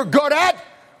what you're good at.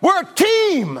 We're a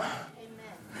team. Amen.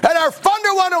 And our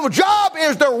fundamental job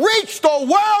is to reach the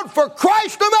world for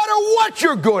Christ no matter what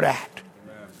you're good at.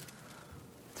 Amen.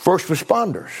 First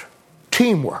responders,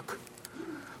 teamwork.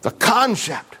 The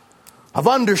concept of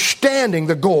understanding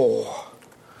the goal.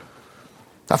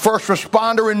 A first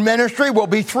responder in ministry will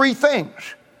be three things.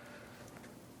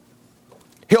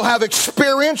 He'll have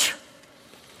experience.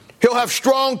 He'll have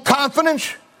strong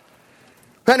confidence.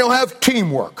 And he'll have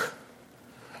teamwork.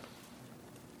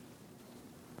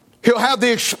 He'll have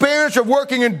the experience of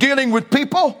working and dealing with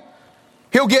people.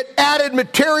 He'll get added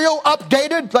material,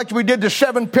 updated, like we did the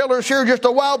 7 pillars here just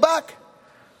a while back.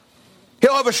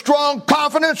 He'll have a strong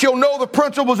confidence. He'll know the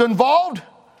principles involved.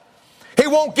 He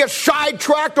won't get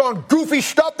sidetracked on goofy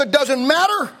stuff that doesn't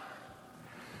matter.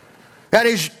 And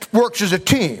he works as a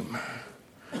team.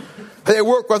 They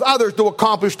work with others to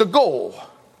accomplish the goal.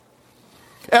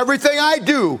 Everything I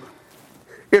do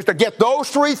is to get those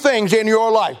 3 things in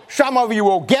your life. Some of you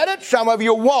will get it, some of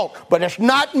you won't. But it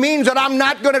means that I'm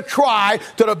not going to try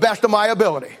to the best of my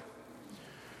ability.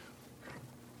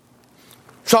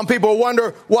 Some people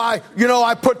wonder why,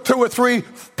 I put 2 or 3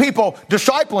 people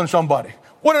discipling somebody.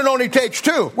 Well, it only takes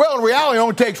 2. Well, in reality, it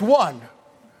only takes 1.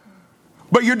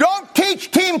 But you don't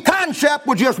teach team concept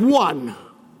with just 1.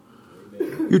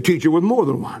 You teach it with more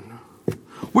than 1.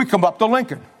 We come up to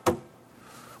Lincoln.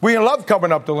 We love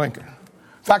coming up to Lincoln.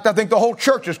 In fact, I think the whole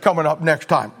church is coming up next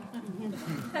time.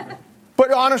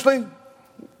 But honestly,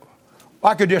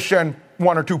 I could just send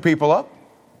 1 or 2 people up.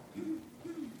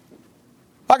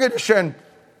 I could just send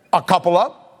a couple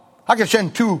up. I could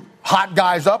send 2 hot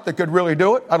guys up that could really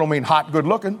do it. I don't mean hot, good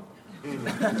looking.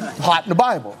 Hot in the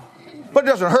Bible. But it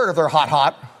doesn't hurt if they're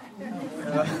hot.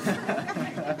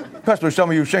 Especially some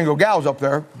of you single gals up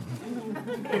there.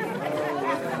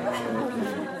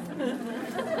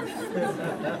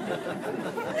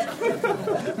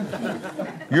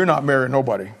 You're not marrying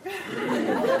nobody.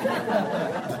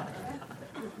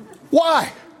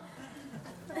 Why?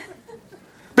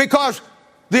 Because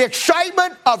the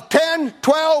excitement of 10,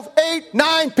 12, 8,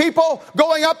 9 people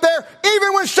going up there,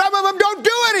 even when some of them don't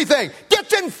do anything,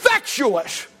 gets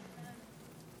infectious.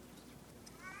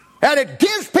 And it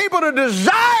gives people the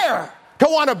desire to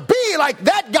want to be like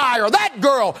that guy or that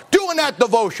girl doing that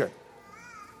devotion.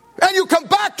 And you come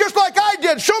back just like I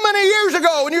did so many years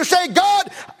ago and you say,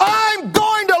 God, I'm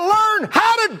going to learn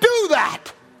how to do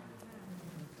that.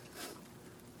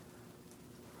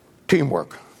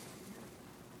 Teamwork.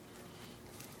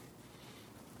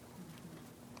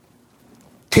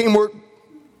 Teamwork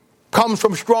comes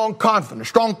from strong confidence.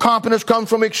 Strong confidence comes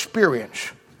from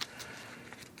experience.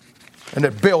 And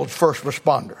it builds first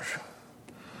responders.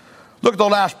 Look at the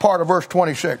last part of verse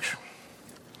 26.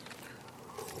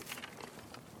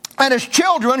 And his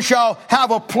children shall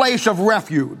have a place of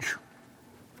refuge.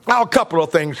 Now, a couple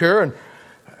of things here. And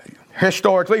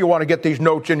historically, you want to get these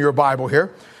notes in your Bible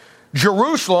here.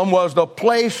 Jerusalem was the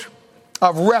place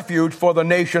of refuge for the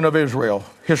nation of Israel,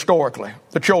 historically,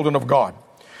 the children of God.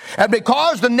 And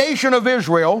because the nation of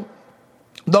Israel,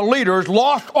 the leaders,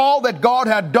 lost all that God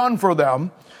had done for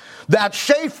them, that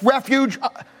safe refuge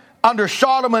under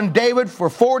Solomon and David for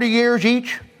 40 years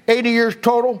each, 80 years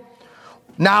total,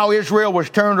 now Israel was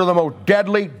turned to the most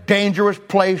deadly, dangerous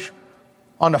place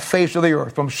on the face of the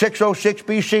earth. From 606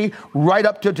 BC right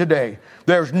up to today,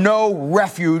 there's no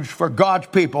refuge for God's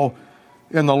people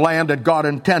in the land that God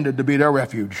intended to be their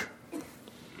refuge.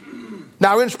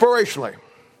 Now, inspirationally,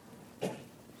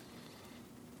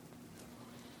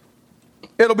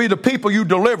 it'll be the people you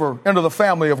deliver into the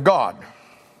family of God.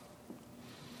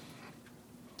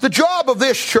 The job of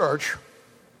this church,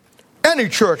 any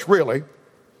church really,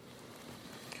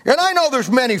 and I know there's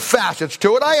many facets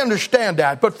to it, I understand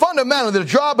that, but fundamentally the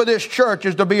job of this church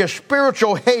is to be a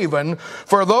spiritual haven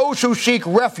for those who seek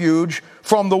refuge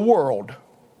from the world.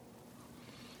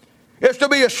 It's to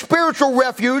be a spiritual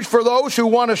refuge for those who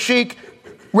want to seek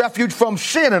refuge from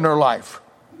sin in their life.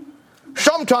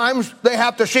 Sometimes they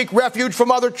have to seek refuge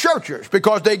from other churches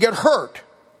because they get hurt.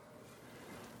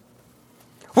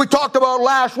 We talked about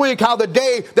last week how the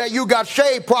day that you got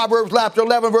saved, Proverbs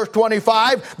 11 verse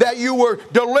 25, that you were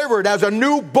delivered as a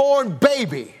newborn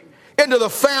baby into the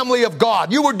family of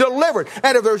God. You were delivered.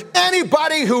 And if there's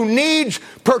anybody who needs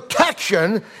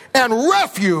protection and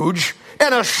refuge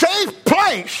in a safe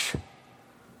place,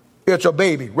 it's a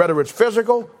baby, whether it's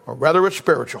physical or whether it's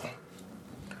spiritual.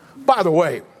 By the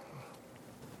way,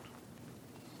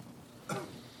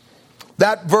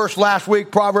 that verse last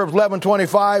week, Proverbs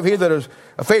 11:25, he that is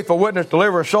a faithful witness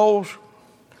delivers souls.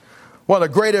 One of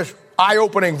the greatest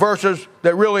eye-opening verses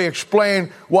that really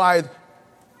explain why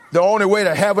the only way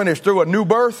to heaven is through a new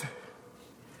birth.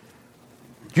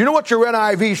 Do you know what your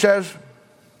NIV says?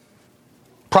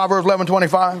 Proverbs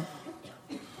 11:25.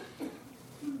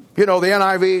 You know, the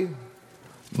NIV,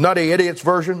 nutty idiot's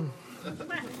version.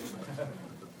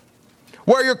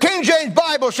 Where your King James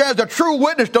Bible says a true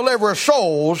witness delivers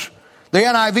souls, the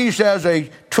NIV says a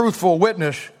truthful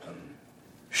witness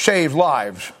saves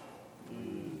lives.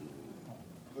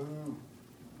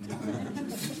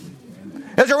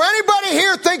 And Is there anybody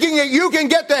here thinking that you can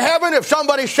get to heaven if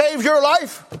somebody saves your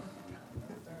life?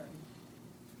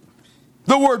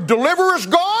 The word deliver is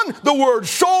gone. The word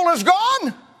soul is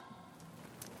gone.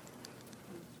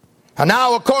 And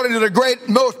now, according to the great,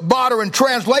 most modern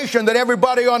translation that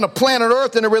everybody on the planet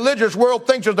Earth in the religious world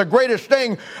thinks is the greatest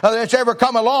thing that's ever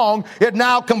come along, it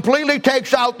now completely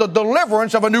takes out the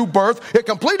deliverance of a new birth. It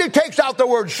completely takes out the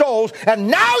word souls. And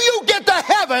now you get to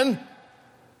heaven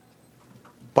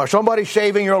by somebody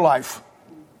saving your life.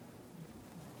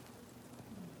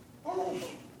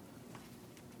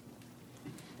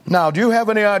 Now, do you have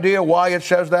any idea why it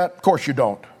says that? Of course you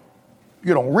don't.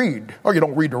 You don't read, or you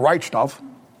don't read the right stuff.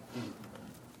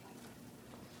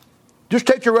 Just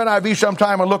take your NIV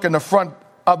sometime and look in the front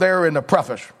there in the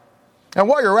preface. And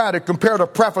while you're at it, compare the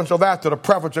preface of that to the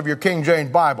preface of your King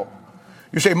James Bible.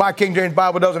 You say, my King James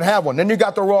Bible doesn't have one. Then you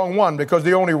got the wrong one, because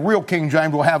the only real King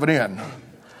James will have it in.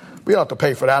 We don't have to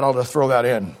pay for that. I'll just throw that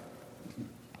in.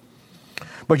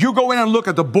 But you go in and look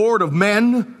at the board of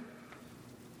men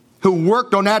who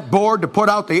worked on that board to put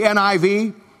out the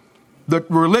NIV, the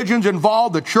religions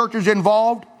involved, the churches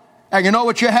involved, and you know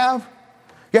what you have?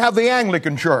 You have the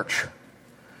Anglican Church.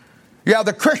 You have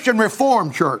the Christian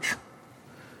Reformed Church.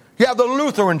 You have the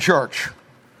Lutheran Church.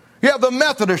 You have the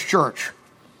Methodist Church.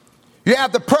 You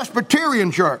have the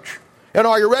Presbyterian Church. And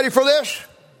are you ready for this?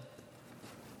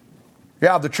 You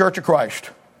have the Church of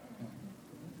Christ.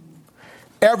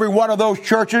 Every one of those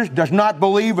churches does not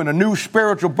believe in a new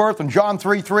spiritual birth in John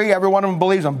 3:3. Every one of them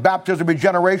believes in baptism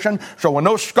regeneration. So when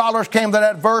those scholars came to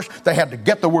that verse, they had to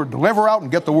get the word deliver out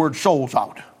and get the word souls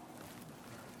out.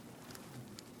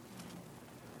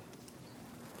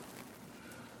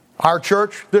 Our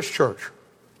church, this church,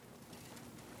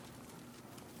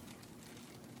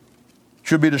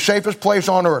 should be the safest place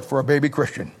on earth for a baby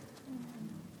Christian.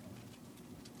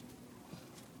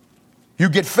 You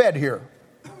get fed here.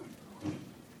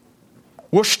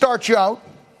 We'll start you out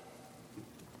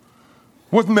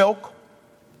with milk,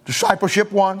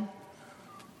 discipleship 1,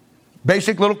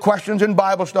 basic little questions in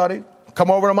Bible study. Come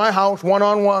over to my house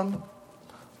one-on-one.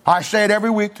 I say it every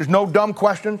week. There's no dumb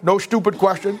questions, no stupid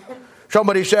questions.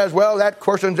 Somebody says, well, that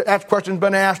question's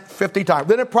been asked 50 times.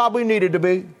 Then it probably needed to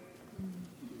be.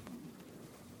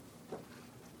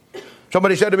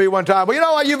 Somebody said to me one time, well, you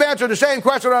know what, you've answered the same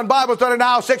question on Bible study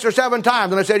now 6 or 7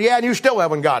 times. And I said, yeah, and you still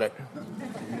haven't got it.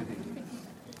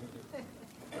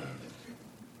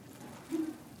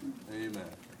 Amen.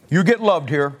 You get loved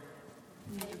here.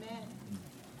 Amen.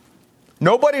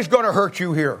 Nobody's going to hurt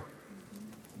you here.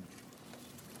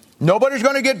 Nobody's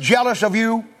going to get jealous of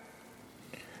you.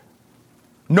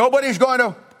 Nobody's going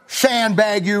to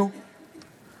sandbag you.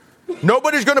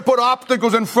 Nobody's going to put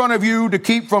obstacles in front of you to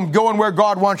keep from going where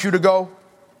God wants you to go.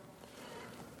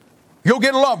 You'll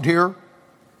get loved here.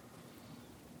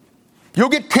 You'll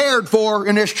get cared for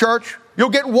in this church. You'll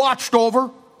get watched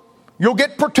over. You'll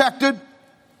get protected.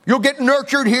 You'll get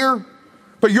nurtured here.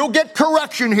 But you'll get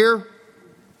correction here.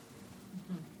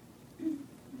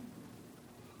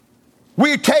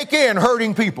 We take in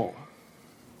hurting people.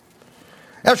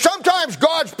 And sometimes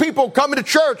God's people come into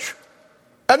church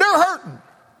and they're hurting.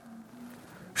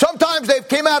 Sometimes they've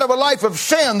came out of a life of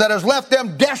sin that has left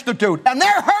them destitute and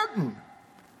they're hurting.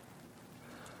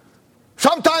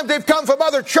 Sometimes they've come from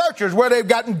other churches where they've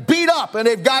gotten beat up and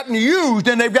they've gotten used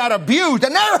and they've got abused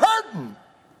and they're hurting.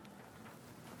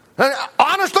 And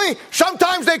honestly,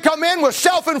 sometimes they come in with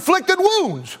self-inflicted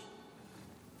wounds,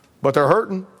 but they're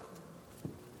hurting.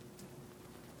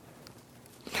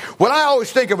 When I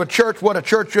always think of a church, what a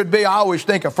church should be, I always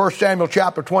think of 1 Samuel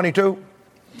chapter 22.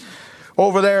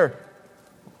 Over there,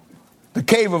 the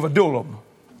cave of Adullam.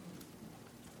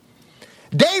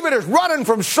 David is running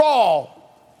from Saul.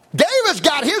 David's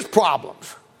got his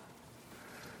problems.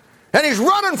 And he's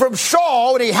running from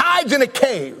Saul and he hides in a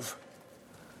cave.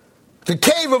 The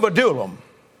cave of Adullam.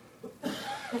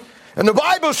 And the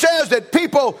Bible says that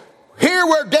people hear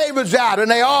where David's at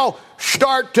and they all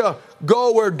start to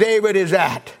go where David is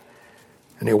at.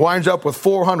 And he winds up with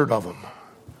 400 of them.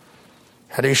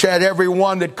 And he said every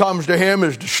one that comes to him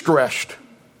is distressed.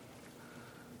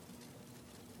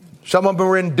 Some of them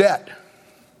are in debt.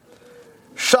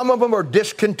 Some of them are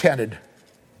discontented.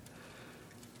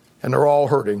 And they're all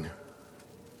hurting.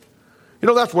 You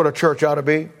know, that's what a church ought to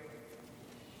be.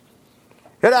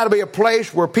 It ought to be a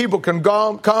place where people can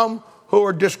come who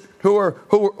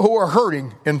are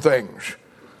hurting in things,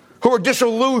 who are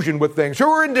disillusioned with things, who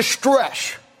are in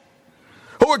distress,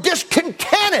 who are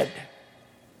discontented.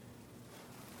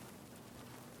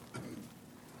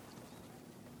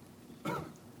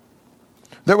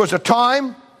 There was a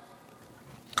time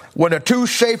when the two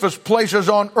safest places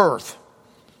on earth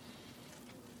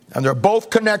and they're both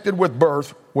connected with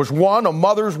birth, was one, a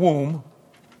mother's womb,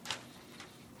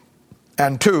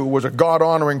 and two, was a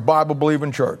God-honoring,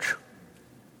 Bible-believing church.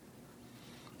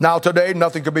 Now today,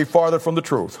 nothing could be farther from the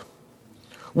truth.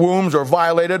 Wombs are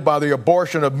violated by the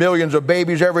abortion of millions of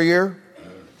babies every year,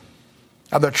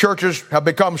 and the churches have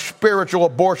become spiritual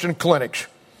abortion clinics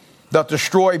that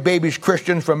destroy babies'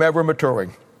 Christians from ever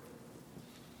maturing.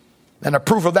 And the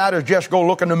proof of that is just go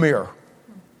look in the mirror.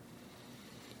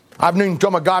 I've known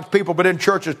some of God's people been in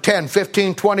churches 10,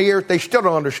 15, 20 years. They still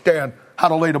don't understand how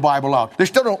to lay the Bible out. They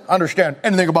still don't understand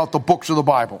anything about the books of the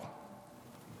Bible.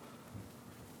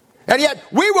 And yet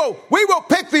we will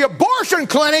pick the abortion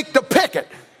clinic to pick it.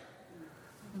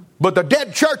 But the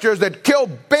dead churches that kill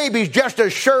babies just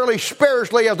as surely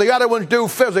spiritually as the other ones do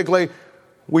physically,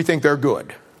 we think they're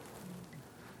good.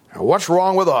 Now, what's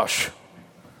wrong with us?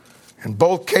 In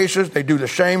both cases, they do the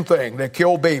same thing. They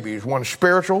kill babies. One's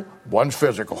spiritual, one's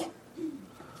physical.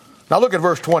 Now look at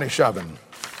verse 27.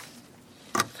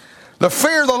 The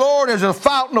fear of the Lord is a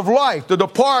fountain of life, to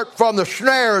depart from the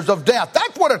snares of death.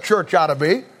 That's what a church ought to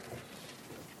be.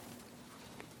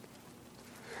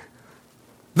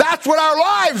 That's what our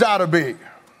lives ought to be.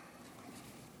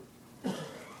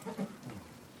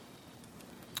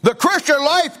 The Christian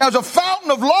life as a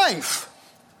fountain of life.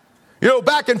 You know,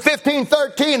 back in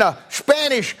 1513, a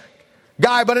Spanish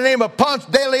guy by the name of Ponce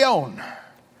de Leon,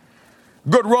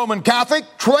 good Roman Catholic,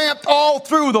 tramped all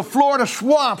through the Florida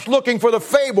swamps looking for the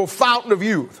fabled fountain of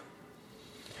youth.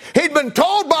 He'd been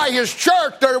told by his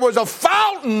church there was a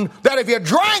fountain that if you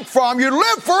drank from, you'd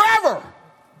live forever.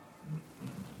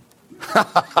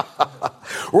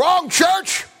 Wrong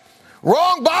church,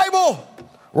 wrong Bible,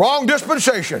 wrong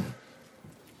dispensation.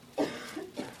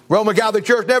 Roman Catholic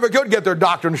Church never could get their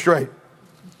doctrine straight.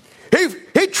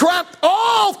 He tramped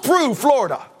all through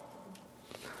Florida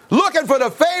looking for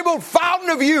the fabled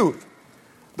fountain of youth.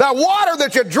 That water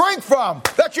that you drink from,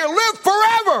 that you live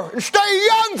forever and stay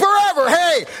young forever.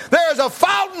 Hey, there's a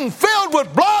fountain filled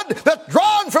with blood that's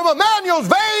drawn from Emmanuel's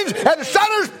veins, and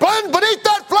sinners blend beneath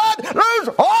that flood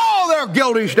lose all their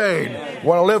guilty stain.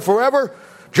 Want to live forever?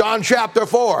 John chapter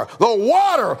 4, the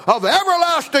water of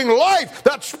everlasting life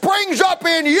that springs up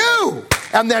in you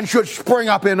and then should spring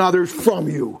up in others from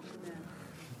you.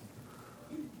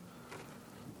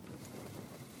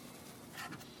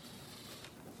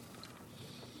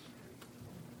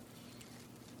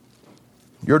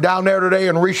 You're down there today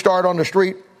and Restart on the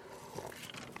street.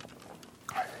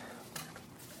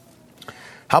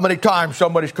 How many times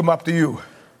somebody's come up to you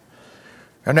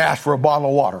and asked for a bottle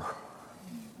of water?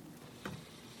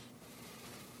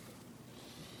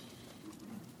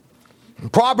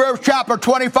 Proverbs chapter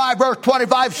 25, verse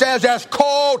 25 says, as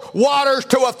cold waters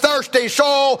to a thirsty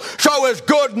soul, so is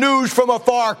good news from a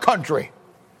far country.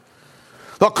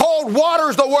 The cold water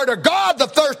is the word of God. The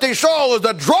thirsty soul is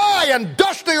the dry and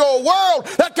dusty old world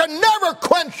that can never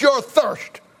quench your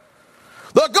thirst.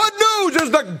 The good news is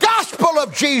the gospel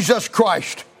of Jesus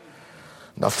Christ.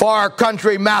 In the far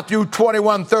country, Matthew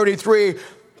 21:33,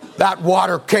 that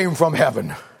water came from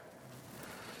heaven.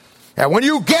 And when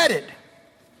you get it,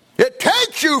 it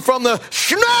takes you from the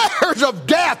snares of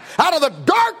death, out of the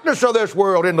darkness of this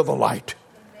world, into the light.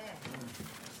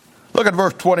 Look at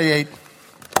verse 28.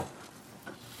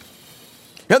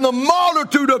 In the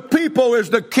multitude of people is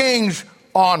the king's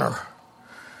honor,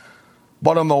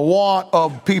 but in the want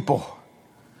of people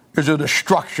is the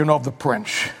destruction of the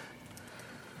prince.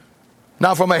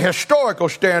 Now, from a historical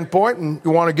standpoint, and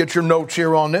you want to get your notes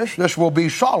here on this, this will be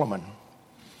Solomon,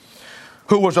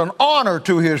 who was an honor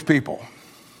to his people.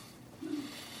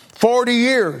 40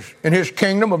 years in his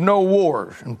kingdom of no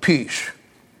wars and peace.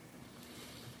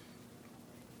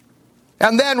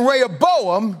 And then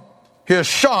Rehoboam, his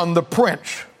son, the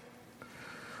prince,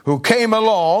 who came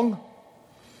along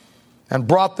and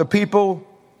brought the people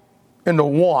into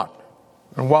want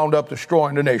and wound up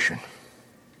destroying the nation.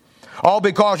 All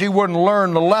because he wouldn't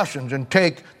learn the lessons and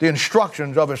take the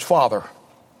instructions of his father.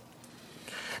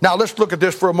 Now let's look at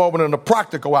this for a moment in a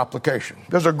practical application.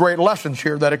 There's a great lessons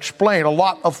here that explain a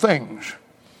lot of things.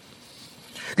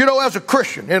 You know, as a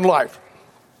Christian in life,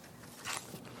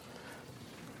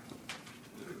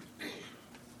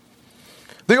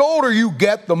 the older you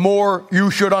get, the more you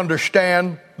should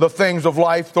understand the things of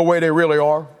life the way they really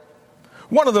are.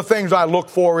 One of the things I look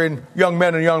for in young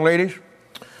men and young ladies,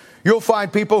 you'll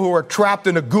find people who are trapped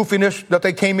in the goofiness that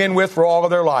they came in with for all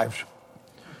of their lives.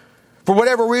 For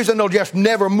whatever reason, they'll just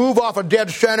never move off a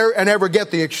dead center and ever get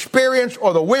the experience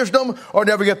or the wisdom or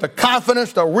never get the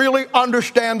confidence to really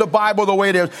understand the Bible the way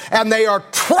it is. And they are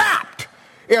trapped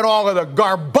in all of the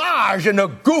garbage and the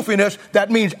goofiness that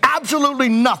means absolutely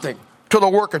nothing to the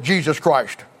work of Jesus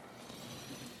Christ.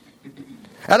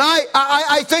 And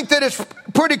I think that it's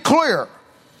pretty clear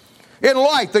in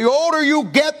life. The older you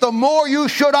get, the more you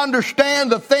should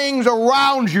understand the things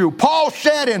around you. Paul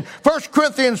said in 1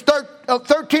 Corinthians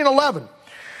 13:11,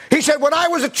 he said, when I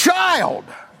was a child,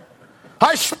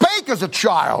 I spake as a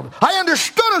child. I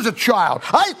understood as a child.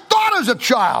 I thought as a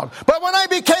child. But when I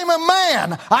became a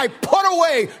man, I put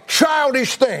away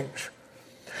childish things.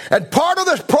 And part of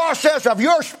this process of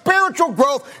your spiritual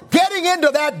growth, getting into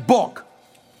that book,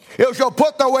 is you'll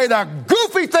put away the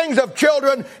goofy things of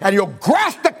children and you'll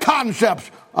grasp the concepts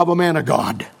of a man of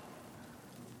God.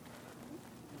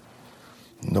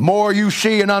 And the more you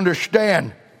see and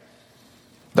understand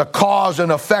the cause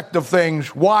and effect of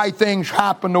things, why things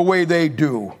happen the way they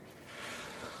do.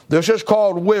 This is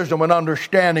called wisdom and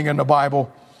understanding in the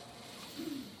Bible.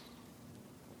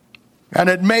 And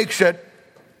it makes it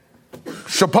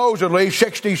supposedly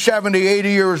 60, 70, 80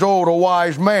 years old, a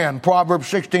wise man.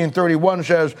 Proverbs 16:31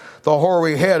 says, the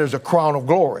hoary head is a crown of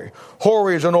glory.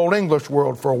 Hoary is an old English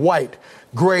word for white,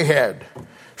 gray head.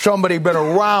 Somebody been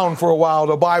around for a while,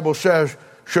 the Bible says,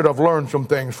 should have learned some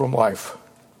things from life.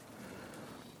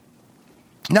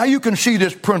 Now you can see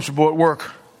this principle at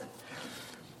work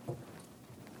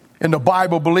in the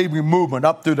Bible-believing movement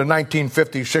up through the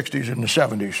 1950s, 60s, and the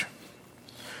 70s.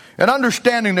 And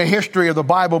understanding the history of the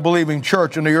Bible-believing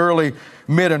church in the early,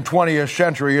 mid, and 20th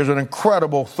century is an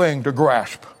incredible thing to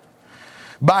grasp.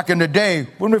 Back in the day,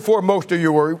 when before most of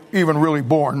you were even really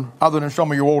born, other than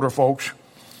some of you older folks,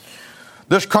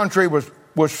 this country was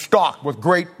stocked with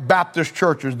great Baptist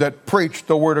churches that preached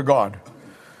the Word of God.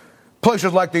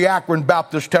 Places like the Akron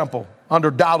Baptist Temple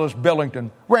under Dallas Billington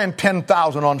ran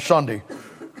 10,000 on Sunday.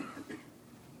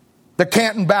 The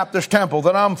Canton Baptist Temple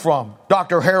that I'm from,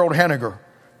 Dr. Harold Henniger,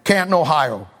 Canton,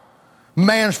 Ohio.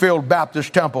 Mansfield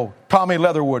Baptist Temple, Tommy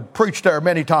Leatherwood, preached there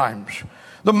many times.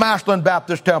 The Massillon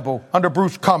Baptist Temple under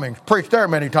Bruce Cummings, preached there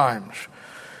many times.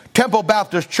 Temple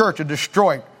Baptist Church in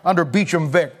Detroit under Beecham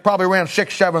Vic, probably ran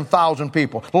 6,000, 7,000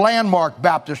 people. Landmark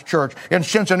Baptist Church in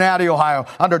Cincinnati, Ohio,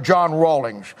 under John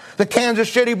Rawlings. The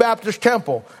Kansas City Baptist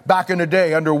Temple, back in the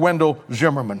day, under Wendell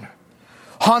Zimmerman.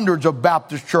 Hundreds of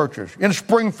Baptist churches. In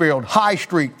Springfield, High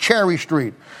Street, Cherry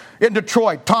Street. In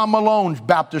Detroit, Tom Malone's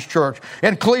Baptist Church.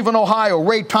 In Cleveland, Ohio,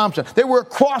 Ray Thompson. They were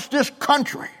across this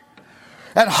country.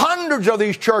 And hundreds of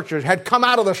these churches had come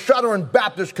out of the Southern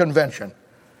Baptist Convention.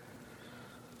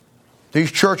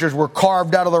 These churches were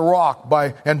carved out of the rock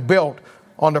and built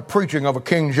on the preaching of a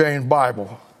King James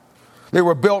Bible. They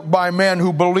were built by men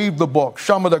who believed the book,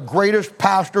 some of the greatest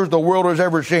pastors the world has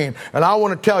ever seen. And I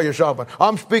want to tell you something.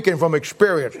 I'm speaking from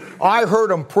experience. I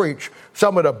heard them preach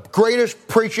some of the greatest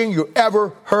preaching you ever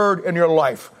heard in your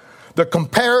life. The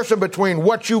comparison between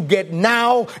what you get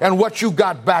now and what you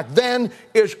got back then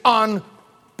is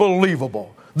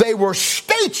unbelievable. They were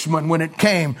statesmen when it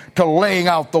came to laying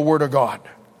out the Word of God.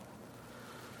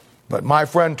 But my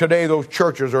friend, today those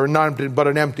churches are nothing but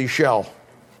an empty shell.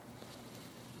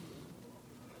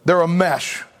 They're a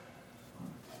mess.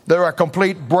 They're a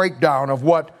complete breakdown of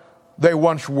what they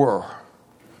once were.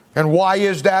 And why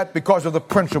is that? Because of the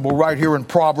principle right here in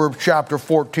Proverbs chapter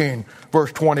 14,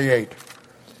 verse 28.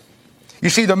 You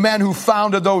see, the men who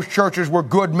founded those churches were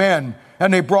good men,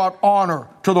 and they brought honor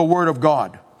to the Word of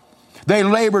God. They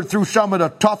labored through some of the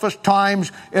toughest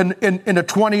times in the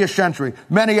 20th century,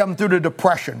 many of them through the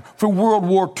Depression, through World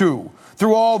War II,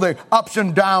 through all the ups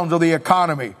and downs of the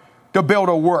economy, to build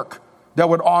a work that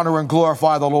would honor and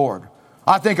glorify the Lord.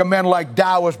 I think of men like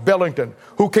Dallas Billington,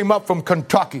 who came up from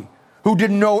Kentucky, who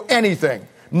didn't know anything,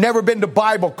 never been to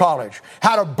Bible college,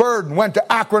 had a burden, went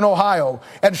to Akron, Ohio,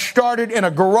 and started in a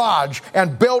garage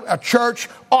and built a church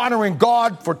honoring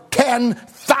God for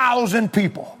 10,000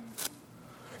 people.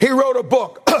 He wrote a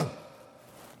book,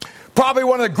 probably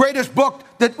one of the greatest books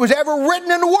that was ever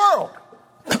written in the world.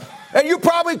 And you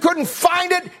probably couldn't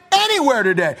find it anywhere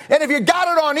today. And if you got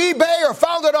it on eBay or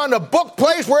found it on the book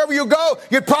place, wherever you go,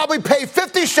 you'd probably pay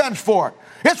 50 cents for it.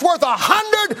 It's worth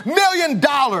 $100 million.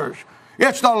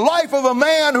 It's the life of a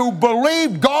man who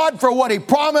believed God for what he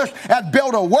promised and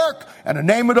built a work. And the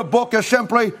name of the book is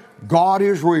simply God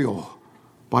is Real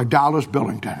by Dallas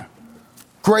Billington.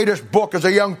 Greatest book as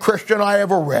a young Christian I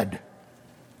ever read.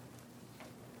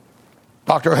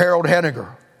 Dr. Harold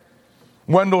Henniger,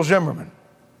 Wendell Zimmerman,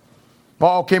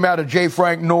 all came out of J.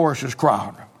 Frank Norris's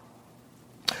crowd.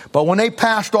 But when they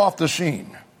passed off the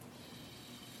scene,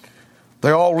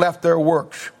 they all left their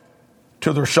works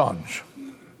to their sons.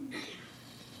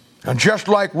 And just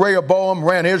like Rehoboam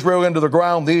ran Israel into the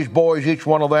ground, these boys, each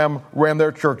one of them, ran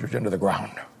their churches into the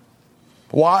ground.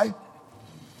 Why?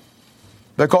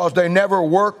 Because they never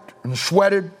worked and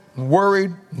sweated and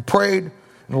worried and prayed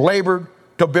and labored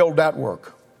to build that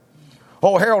work.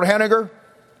 Oh, Harold Henniger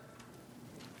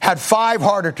had 5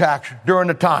 heart attacks during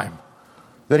the time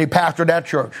that he pastored that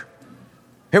church.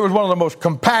 He was one of the most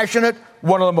compassionate,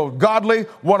 one of the most godly,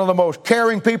 one of the most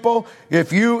caring people.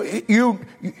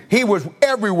 He was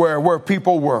everywhere where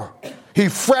people were. He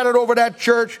fretted over that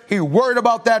church. He worried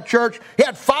about that church. He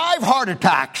had 5 heart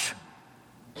attacks.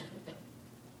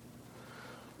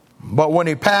 But when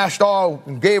he passed all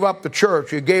and gave up the church,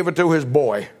 he gave it to his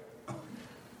boy.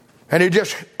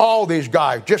 And all these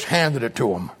guys just handed it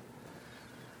to him.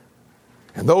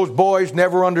 And those boys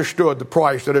never understood the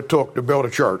price that it took to build a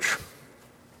church.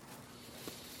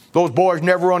 Those boys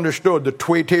never understood the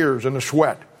tears and the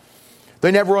sweat.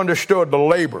 They never understood the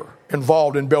labor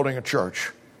involved in building a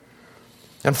church.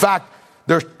 In fact,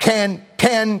 there's 10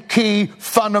 key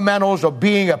fundamentals of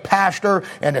being a pastor,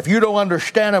 and if you don't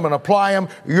understand them and apply them,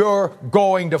 you're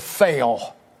going to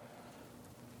fail.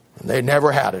 And they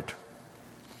never had it.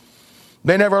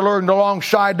 They never learned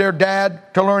alongside their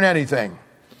dad to learn anything.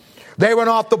 They went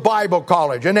off to Bible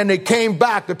college, and then they came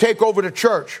back to take over the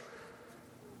church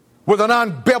with an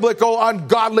unbiblical,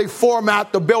 ungodly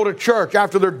format to build a church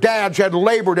after their dads had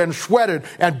labored and sweated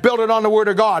and built it on the Word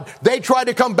of God. They tried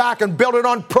to come back and build it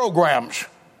on programs.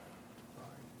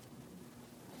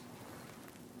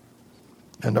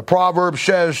 And the proverb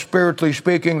says, spiritually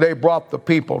speaking, they brought the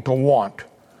people to want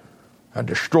and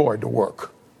destroyed the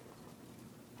work.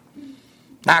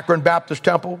 Akron Baptist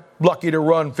Temple, lucky to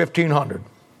run 1,500.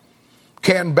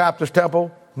 Canton Baptist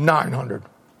Temple, 900.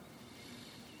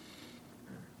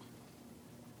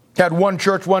 Had one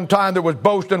church one time that was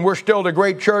boasting, we're still the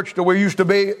great church that we used to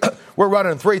be. We're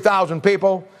running 3,000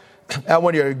 people. And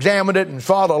when you examined it and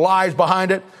saw the lies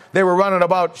behind it, they were running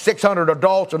about 600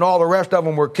 adults and all the rest of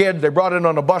them were kids. They brought in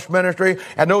on a bus ministry,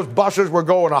 and those buses were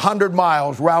going 100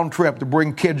 miles round trip to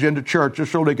bring kids into church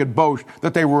just so they could boast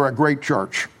that they were a great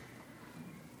church.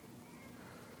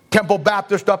 Temple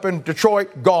Baptist up in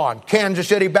Detroit, gone. Kansas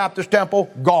City Baptist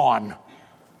Temple, gone.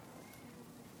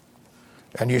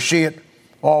 And you see it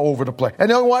all over the place. And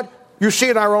you know what? You see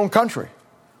it in our own country.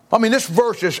 I mean, this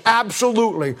verse is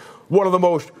absolutely one of the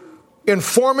most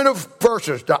informative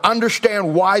verses to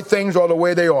understand why things are the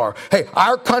way they are. Hey,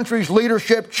 our country's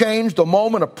leadership changed the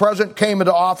moment a president came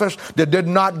into office that did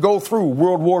not go through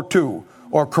World War II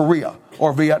or Korea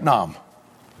or Vietnam.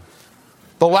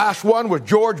 The last one was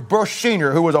George Bush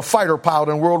Sr., who was a fighter pilot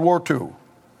in World War II.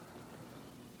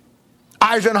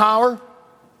 Eisenhower,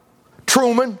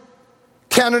 Truman,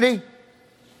 Kennedy,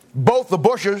 both the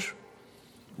Bushes,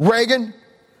 Reagan,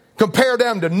 compare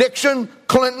them to Nixon,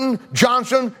 Clinton,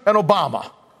 Johnson, and Obama.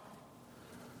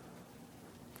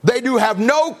 They do have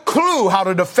no clue how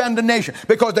to defend a nation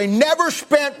because they never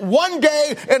spent one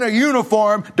day in a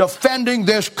uniform defending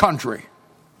this country.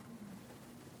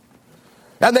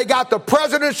 And they got the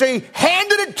presidency,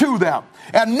 handed it to them,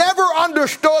 and never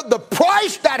understood the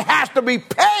price that has to be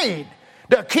paid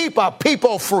to keep a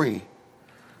people free.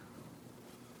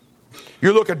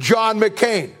 You look at John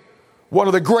McCain, one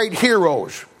of the great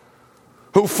heroes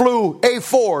who flew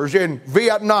A-4s in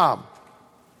Vietnam,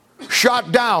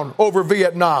 shot down over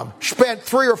Vietnam, spent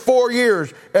 3 or 4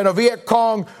 years in a Viet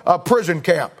Cong prison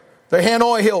camp, the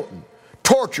Hanoi Hilton,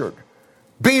 tortured,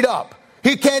 beat up.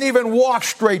 He can't even walk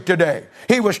straight today.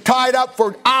 He was tied up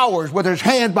for hours with his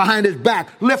hands behind his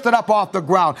back, lifted up off the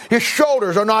ground. His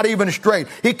shoulders are not even straight.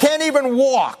 He can't even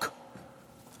walk.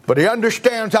 But he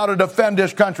understands how to defend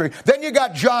his country. Then you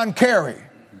got John Kerry.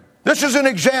 This is an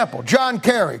example. John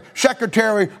Kerry,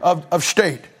 Secretary of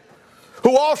State,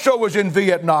 who also was in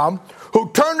Vietnam,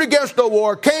 who turned against the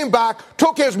war, came back,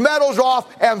 took his medals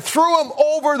off, and threw them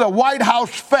over the White House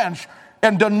fence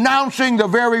and denouncing the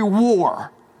very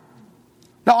war.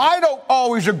 Now, I don't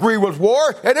always agree with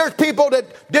war, and there's people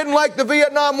that didn't like the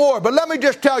Vietnam War, but let me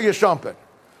just tell you something.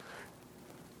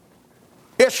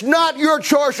 It's not your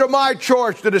choice or my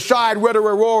choice to decide whether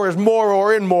a war is moral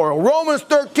or immoral. Romans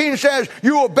 13 says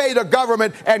you obey the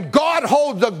government, and God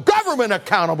holds the government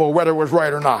accountable whether it was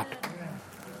right or not.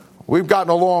 We've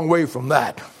gotten a long way from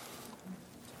that.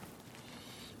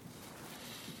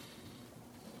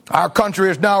 Our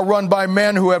country is now run by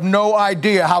men who have no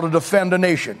idea how to defend a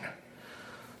nation.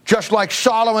 Just like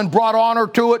Solomon brought honor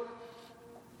to it,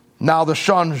 now the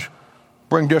sons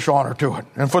bring dishonor to it.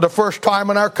 And for the first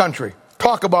time in our country,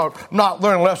 talk about not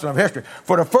learning a lesson of history.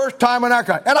 For the first time in our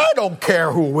country, and I don't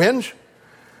care who wins.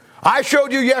 I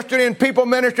showed you yesterday in People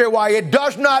Ministry why it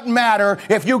does not matter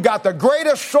if you got the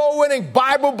greatest soul-winning,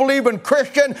 Bible-believing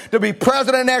Christian to be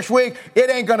president next week. It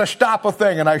ain't going to stop a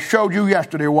thing. And I showed you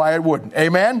yesterday why it wouldn't.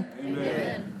 Amen?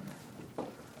 Amen.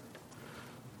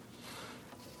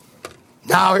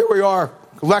 Now, here we are,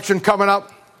 election coming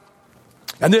up,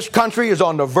 and this country is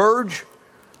on the verge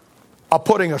of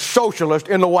putting a socialist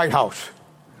in the White House.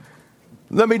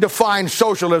 Let me define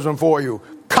socialism for you.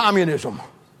 Communism.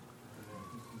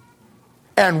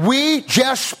 And we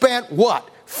just spent what?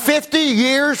 50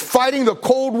 years fighting the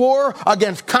Cold War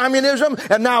against communism,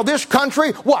 and now this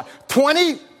country, what,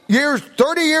 20 years,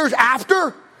 30 years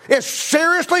after, is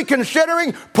seriously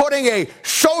considering putting a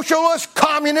socialist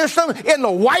communism in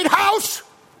the White House?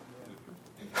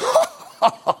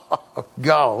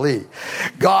 Golly.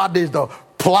 God needs to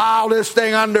plow this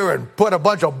thing under and put a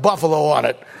bunch of buffalo on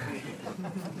it.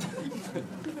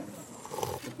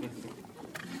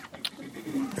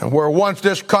 And where once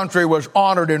this country was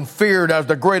honored and feared as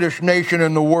the greatest nation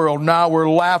in the world, now we're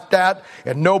laughed at,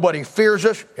 and nobody fears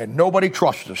us, and nobody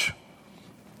trusts us.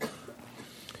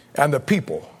 And the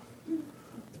people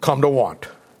come to want.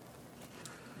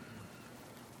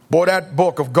 Boy, that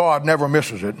book of God never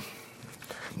misses it.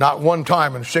 Not one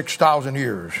time in 6,000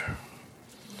 years.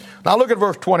 Now look at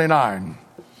verse 29.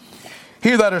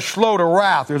 He that is slow to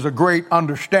wrath is a great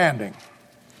understanding,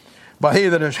 but he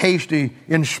that is hasty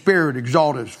in spirit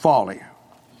exalteth folly.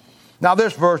 Now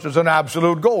this verse is an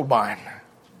absolute goldmine.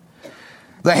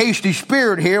 The hasty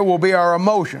spirit here will be our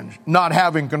emotions, not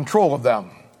having control of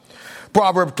them.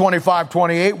 Proverbs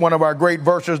 25:28, one of our great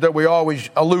verses that we always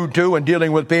allude to in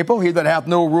dealing with people. He that hath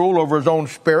no rule over his own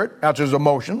spirit, that's his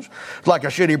emotions, is like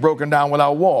a city broken down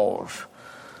without walls.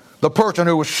 The person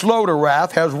who is slow to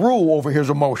wrath has rule over his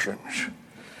emotions.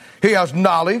 He has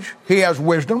knowledge, he has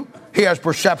wisdom, he has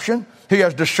perception, he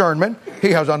has discernment, he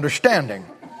has understanding.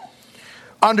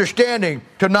 Understanding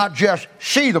to not just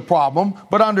see the problem,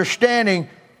 but understanding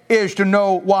is to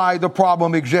know why the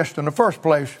problem exists in the first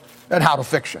place and how to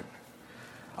fix it.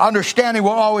 Understanding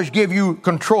will always give you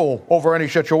control over any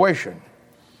situation.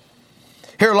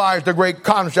 Here lies the great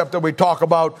concept that we talk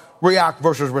about, react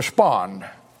versus respond.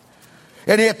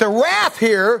 And yet the wrath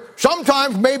here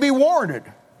sometimes may be warranted.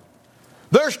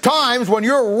 There's times when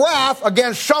your wrath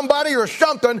against somebody or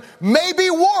something may be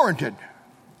warranted.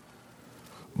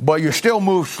 But you still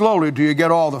move slowly till you get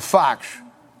all the facts.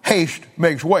 Haste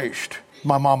makes waste,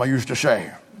 my mama used to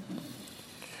say.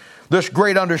 This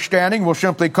great understanding will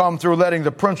simply come through letting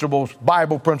the principles,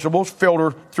 Bible principles,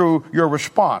 filter through your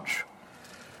response.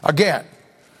 Again,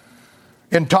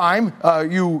 in time,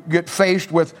 you get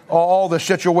faced with all the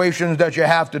situations that you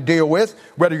have to deal with,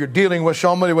 whether you're dealing with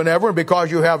somebody, whenever, and because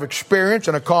you have experience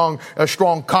and a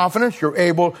strong confidence, you're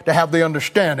able to have the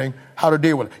understanding how to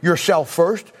deal with it. Yourself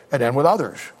first, and then with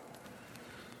others.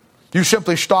 You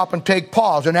simply stop and take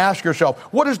pause and ask yourself,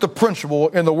 what is the principle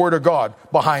in the Word of God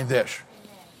behind this?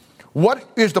 What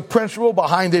is the principle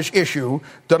behind this issue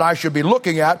that I should be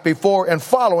looking at before and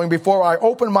following before I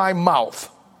open my mouth?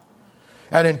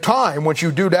 And in time, once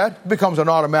you do that, it becomes an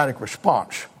automatic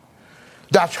response.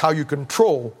 That's how you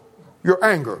control your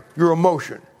anger, your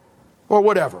emotion, or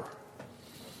whatever.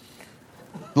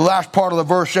 The last part of the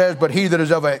verse says, but he that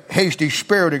is of a hasty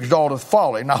spirit exalteth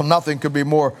folly. Now, nothing could be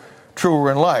more truer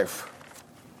in life.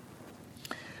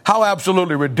 How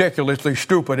absolutely ridiculously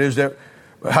stupid is that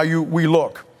how we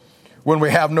look when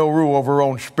we have no rule over our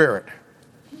own spirit.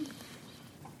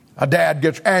 A dad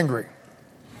gets angry,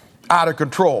 out of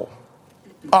control,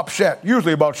 upset,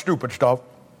 usually about stupid stuff.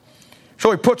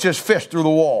 So he puts his fist through the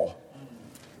wall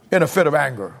in a fit of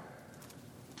anger.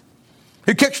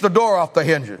 He kicks the door off the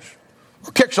hinges,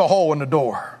 or kicks a hole in the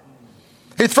door.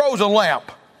 He throws a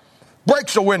lamp,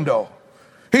 breaks a window.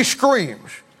 He screams.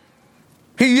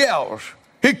 He yells.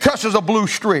 He cusses a blue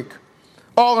streak,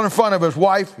 all in front of his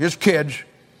wife, his kids.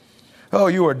 Oh,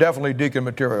 you are definitely deacon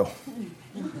material.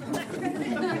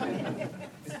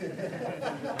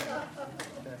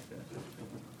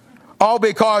 All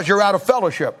because you're out of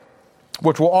fellowship,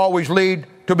 which will always lead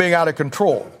to being out of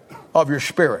control of your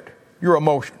spirit, your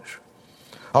emotions.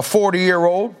 A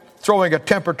 40-year-old throwing a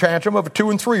temper tantrum of a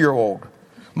 2- and 3-year-old.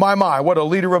 My, what a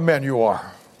leader of men you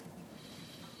are.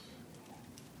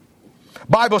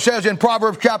 Bible says in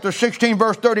Proverbs chapter 16,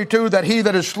 verse 32, that he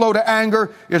that is slow to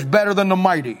anger is better than the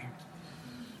mighty.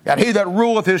 And he that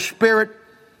ruleth his spirit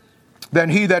than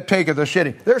he that taketh a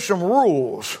city. There's some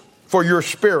rules for your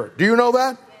spirit. Do you know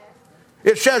that?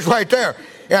 It says right there,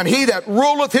 and he that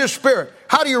ruleth his spirit.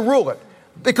 How do you rule it?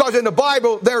 Because in the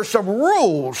Bible, there's some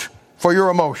rules for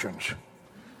your emotions.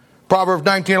 Proverbs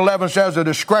 19:11 says, the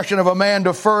discretion of a man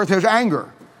deferreth his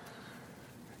anger,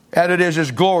 and it is his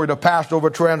glory to pass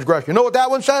over transgression. You know what that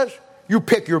one says? You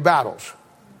pick your battles.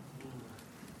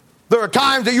 There are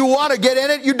times that you want to get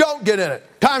in it, you don't get in it.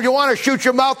 Times you want to shoot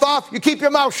your mouth off, you keep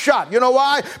your mouth shut. You know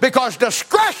why? Because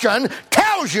discretion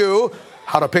tells you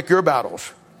how to pick your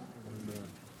battles.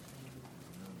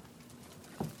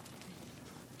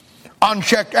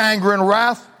 Unchecked anger and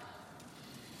wrath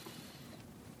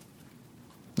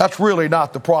That's really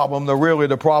not the problem.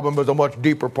 The problem is a much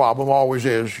deeper problem, always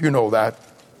is. You know that.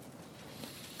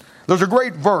 There's a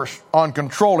great verse on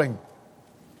controlling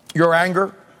your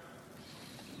anger,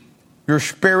 your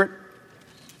spirit,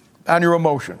 and your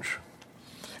emotions.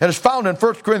 And it's found in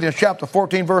 1 Corinthians chapter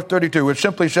 14, verse 32. It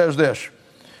simply says this: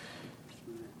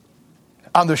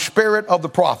 "On the spirit of the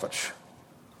prophets,"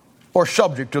 or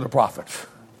subject to the prophets.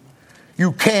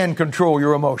 You can control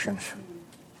your emotions.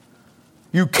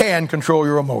 You can control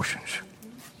your emotions.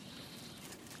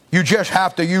 You just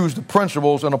have to use the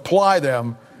principles and apply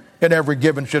them in every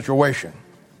given situation.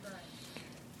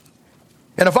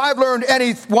 And if I've learned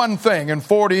any one thing in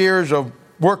 40 years of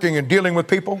working and dealing with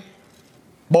people,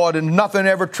 boy, there's nothing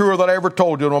ever truer that I ever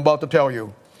told you than I'm about to tell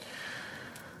you.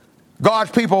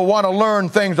 God's people want to learn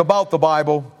things about the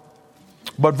Bible,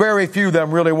 but very few of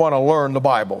them really want to learn the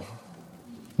Bible.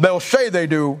 They'll say they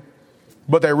do,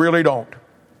 but they really don't.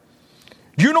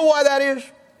 Do you know why that is?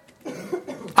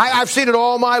 I've seen it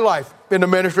all my life in the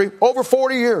ministry, over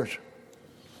 40 years.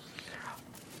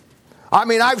 I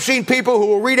mean, I've seen people who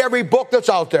will read every book that's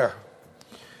out there.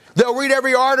 They'll read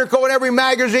every article in every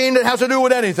magazine that has to do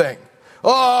with anything.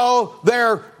 Oh,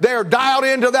 they're dialed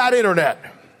into that internet.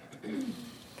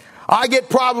 I get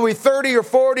probably 30 or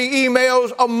 40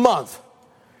 emails a month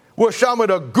with some of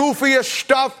the goofiest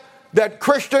stuff that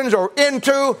Christians are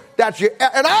into.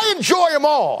 And I enjoy them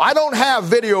all. I don't have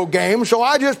video games, so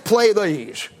I just play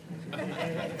these.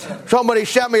 Somebody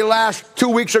sent me 2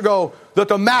 weeks ago that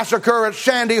the massacre at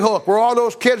Sandy Hook, where all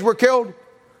those kids were killed,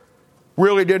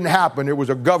 really didn't happen. It was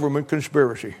a government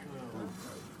conspiracy.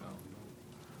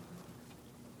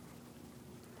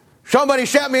 Somebody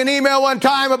sent me an email one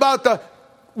time about the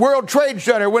World Trade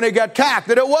Center when it got attacked,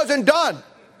 that it wasn't done.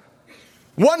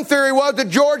 One theory was that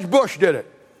George Bush did it.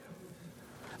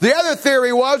 The other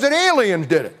theory was that aliens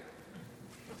did it.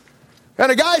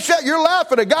 And a guy said, you're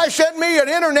laughing, a guy sent me an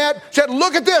internet, said,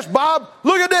 look at this, Bob,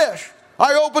 look at this.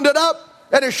 I opened it up,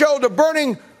 and it showed the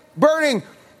burning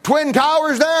Twin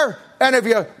Towers there, and if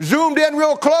you zoomed in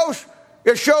real close,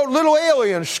 it showed little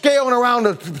aliens scaling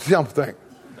around something.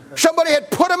 Somebody had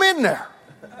put them in there.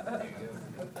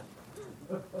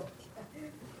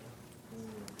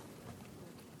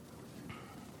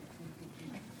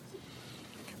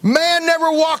 Man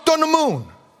never walked on the moon.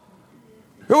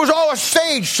 It was all a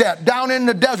stage set down in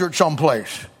the desert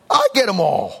someplace. I get them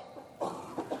all.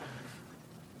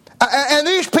 And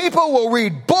these people will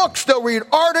read books, they'll read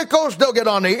articles, they'll get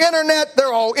on the internet,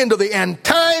 they're all into the end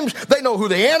times, they know who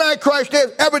the Antichrist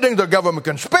is, everything's a government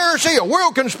conspiracy, a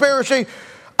world conspiracy.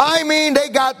 I mean,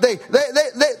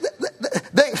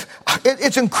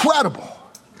 it's incredible.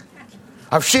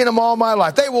 I've seen them all my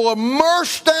life. They will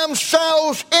immerse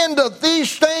themselves into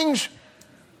these things,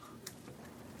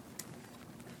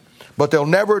 but they'll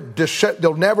never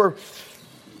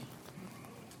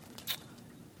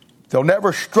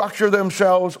structure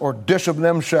themselves or discipline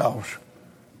themselves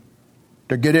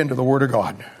to get into the Word of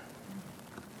God.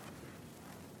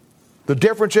 The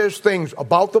difference is things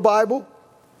about the Bible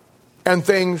and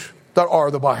things that are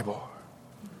the Bible.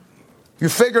 You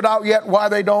figured out yet why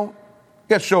they don't?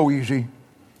 It's so easy.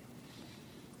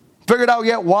 Figured out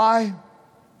yet why?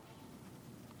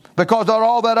 Because of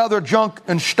all that other junk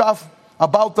and stuff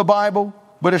about the Bible,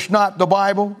 but it's not the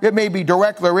Bible. It may be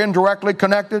directly or indirectly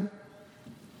connected.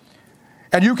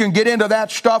 And you can get into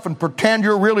that stuff and pretend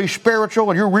you're really spiritual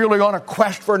and you're really on a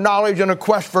quest for knowledge and a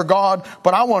quest for God.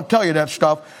 But I want to tell you that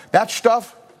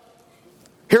stuff,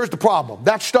 here's the problem.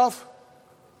 That stuff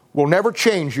will never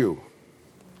change you.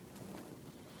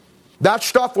 That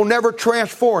stuff will never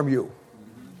transform you.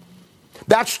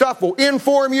 That stuff will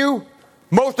inform you.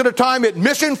 Most of the time it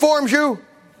misinforms you.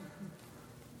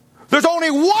 There's only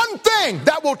one thing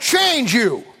that will change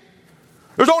you.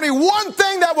 There's only one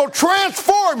thing that will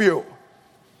transform you.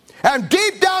 And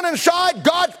deep down inside,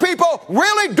 God's people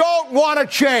really don't want to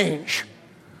change.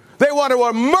 They want to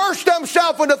immerse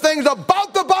themselves into things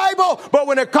about the Bible, but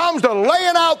when it comes to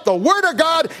laying out the Word of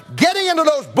God, getting into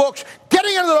those books,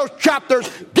 getting into those chapters,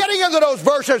 getting into those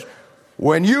verses,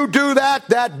 when you do that,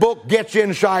 that book gets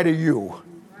inside of you.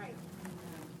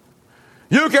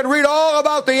 You can read all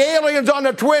about the aliens on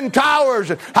the Twin Towers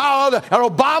and how and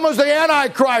Obama's the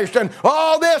Antichrist and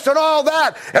all this and all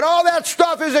that. And all that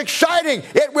stuff is exciting.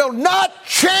 It will not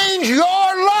change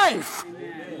your life.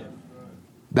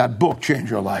 That book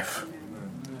changed your life.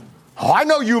 Oh, I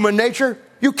know human nature.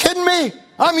 You kidding me?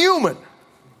 I'm human.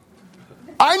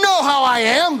 I know how I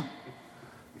am.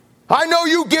 I know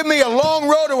you give me a long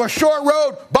road or a short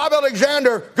road, Bob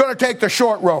Alexander going to take the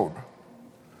short road.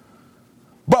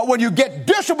 But when you get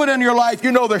discipline in your life,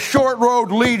 you know the short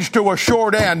road leads to a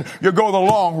short end. You go the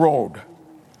long road.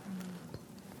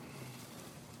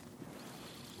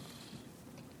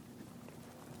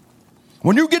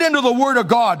 When you get into the Word of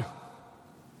God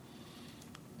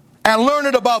and learn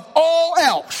it above all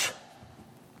else,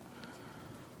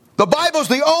 the Bible's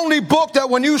the only book that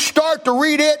when you start to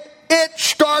read it, it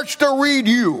starts to read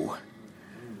you.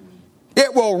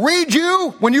 It will read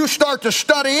you when you start to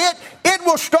study it. It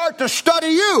will start to study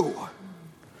you.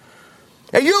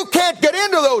 And you can't get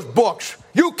into those books.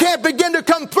 You can't begin to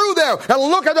come through there and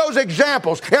look at those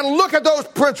examples and look at those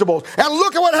principles and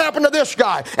look at what happened to this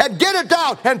guy and get it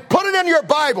down and put it in your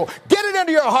Bible, get it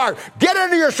into your heart, get it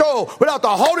into your soul without the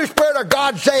Holy Spirit of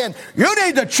God saying, you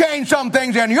need to change some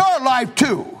things in your life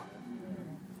too.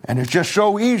 And it's just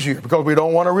so easier because we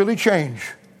don't want to really change.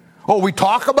 Oh, we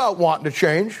talk about wanting to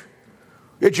change.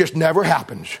 It just never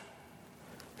happens.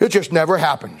 It just never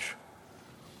happens.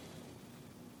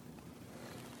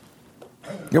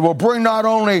 It will bring not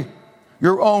only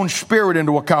your own spirit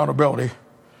into accountability,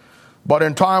 but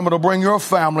in time it'll bring your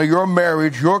family, your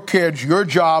marriage, your kids, your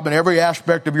job, and every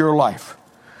aspect of your life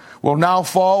will now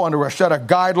fall under a set of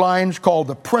guidelines called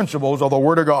the principles of the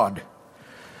Word of God.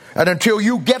 And until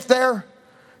you get there,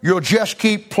 you'll just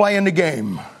keep playing the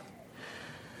game.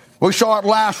 We saw it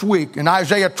last week in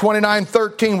Isaiah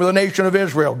 29:13 with the nation of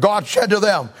Israel. God said to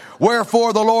them,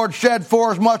 wherefore the Lord said,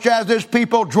 for as much as this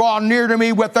people draw near to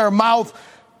me with their mouth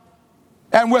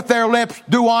and with their lips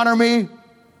do honor me,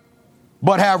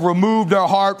 but have removed their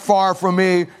heart far from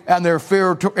me, and their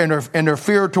fear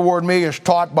toward me is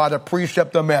taught by the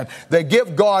precept of men. They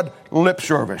give God lip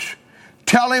service.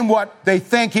 Tell him what they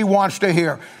think he wants to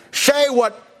hear. Say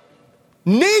what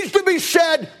needs to be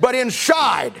said, but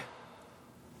inside,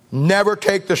 never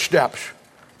take the steps.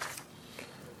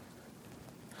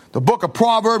 The book of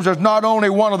Proverbs is not only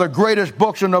one of the greatest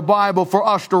books in the Bible for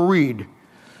us to read,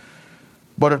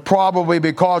 but it probably,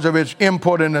 because of its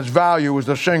input and its value, is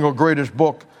the single greatest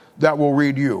book that will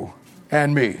read you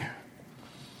and me.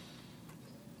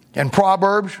 In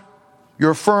Proverbs,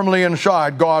 you're firmly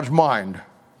inside God's mind.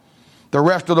 The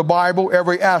rest of the Bible,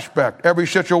 every aspect, every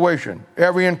situation,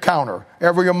 every encounter,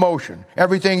 every emotion,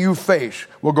 everything you face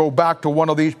will go back to one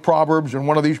of these proverbs and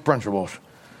one of these principles.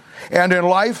 And in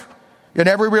life, in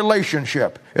every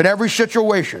relationship, in every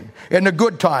situation, in the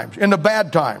good times, in the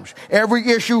bad times, every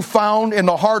issue found in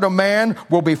the heart of man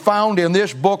will be found in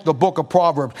this book, the book of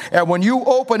Proverbs. And when you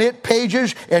open it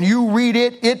pages and you read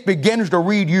it, it begins to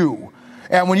read you.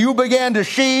 And when you begin to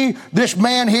see this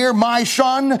man here, my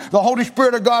son, the Holy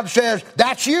Spirit of God says,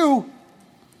 that's you.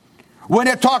 When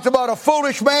it talks about a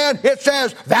foolish man, it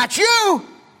says, that's you.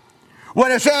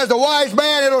 When it says the wise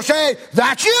man, it'll say,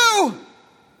 that's you.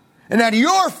 And then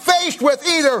you're faced with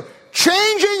either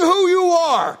changing who you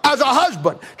are as a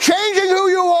husband, changing who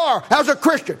you are as a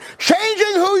Christian,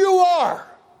 changing who you are.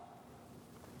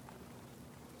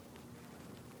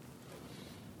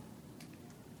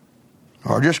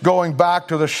 Or just going back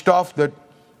to the stuff that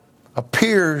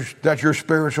appears that you're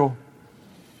spiritual,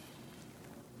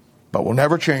 but will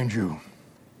never change you.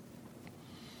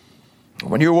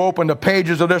 When you open the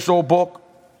pages of this old book,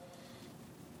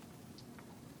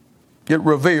 it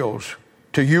reveals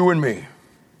to you and me.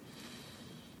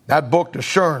 That book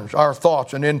discerns our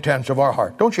thoughts and intents of our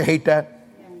heart. Don't you hate that?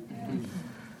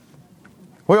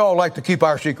 We all like to keep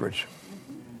our secrets.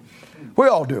 We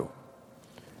all do.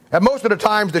 And most of the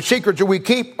times, the secrets that we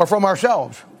keep are from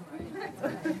ourselves.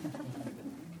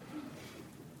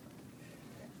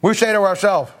 We say to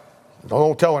ourselves,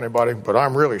 don't tell anybody, but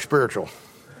I'm really spiritual.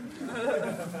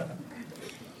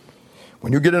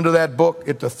 When you get into that book,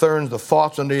 it discerns the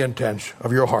thoughts and the intents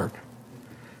of your heart.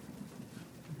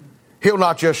 He'll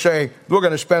not just say, we're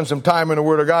going to spend some time in the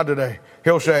Word of God today.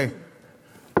 He'll say,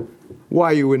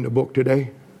 why are you in the book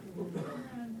today?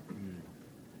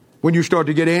 When you start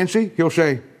to get antsy, he'll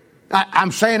say,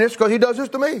 I'm saying this because he does this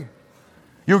to me.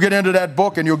 You get into that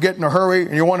book and you'll get in a hurry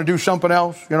and you want to do something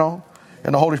else,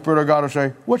 and the Holy Spirit of God will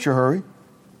say, what's your hurry?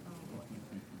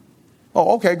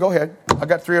 Oh, okay, go ahead. I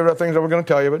got 3 other things I was going to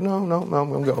tell you, but no, I'm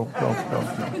going to go.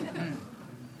 No.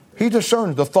 He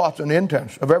discerns the thoughts and the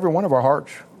intents of every one of our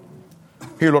hearts.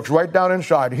 He looks right down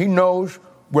inside. He knows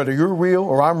whether you're real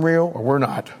or I'm real or we're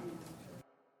not.